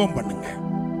கன்ஃபார்ம் பண்ணுங்க.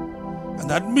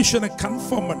 அந்த அட்மிஷனை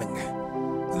கன்ஃபார்ம் பண்ணுங்க.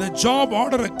 அந்த ஜாப்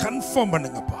ஆர்டரை கன்ஃபார்ம்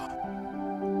பண்ணுங்கப்பா.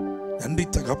 நன்றி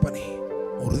தகப்பனே,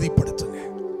 உறுதிப்படுத்துங்க,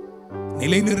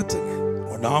 நிலைநிறுத்துங்க.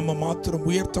 நாம மாத்திரம்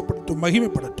உயர்த்தப்படட்டும்,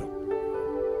 மகிமைப்படட்டும்.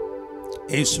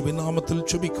 இயேசுவின் நாமத்தில்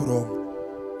ஜெபிக்கிறோம்.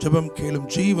 ஜெபம் கேளும்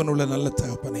ஜீவனுள்ள நல்ல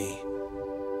தகப்பனே,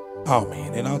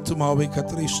 ஆமென். என் ஆத்துமாவை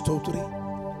கர்த்தரை ஸ்தோத்திரி,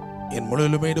 என்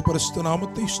முழுமையுடைய பரிசுத்த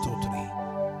நாமத்தை ஸ்தோத்திரி.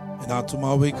 என்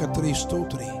ஆத்துமாவை கர்த்தரை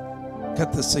ஸ்தோத்திரி,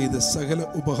 கர்த்தர் செய்த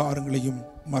சகல உபகாரங்களையும்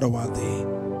மறவாதே.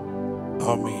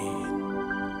 ஆமென்.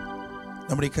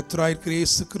 நம்முடைய கர்த்தராயிருக்கிற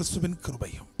இயேசு கிறிஸ்துவின்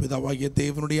கிருபையும் பிதாவாகிய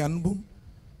தேவனுடைய அன்பும்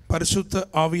பரிசுத்த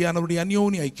ஆவியானவருடைய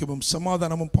அந்யோன்ய ஐக்கியமும்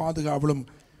சமாதானமும் பாதுகாவலும்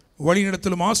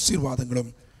வழிநடத்தலும் ஆசீர்வாதங்களும்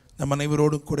நம்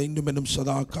அனைவரோடும் கூட இன்னும் இன்னும்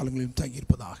சதா காலங்களிலும்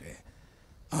தங்கியிருப்பதாக.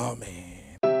 ஆமென்.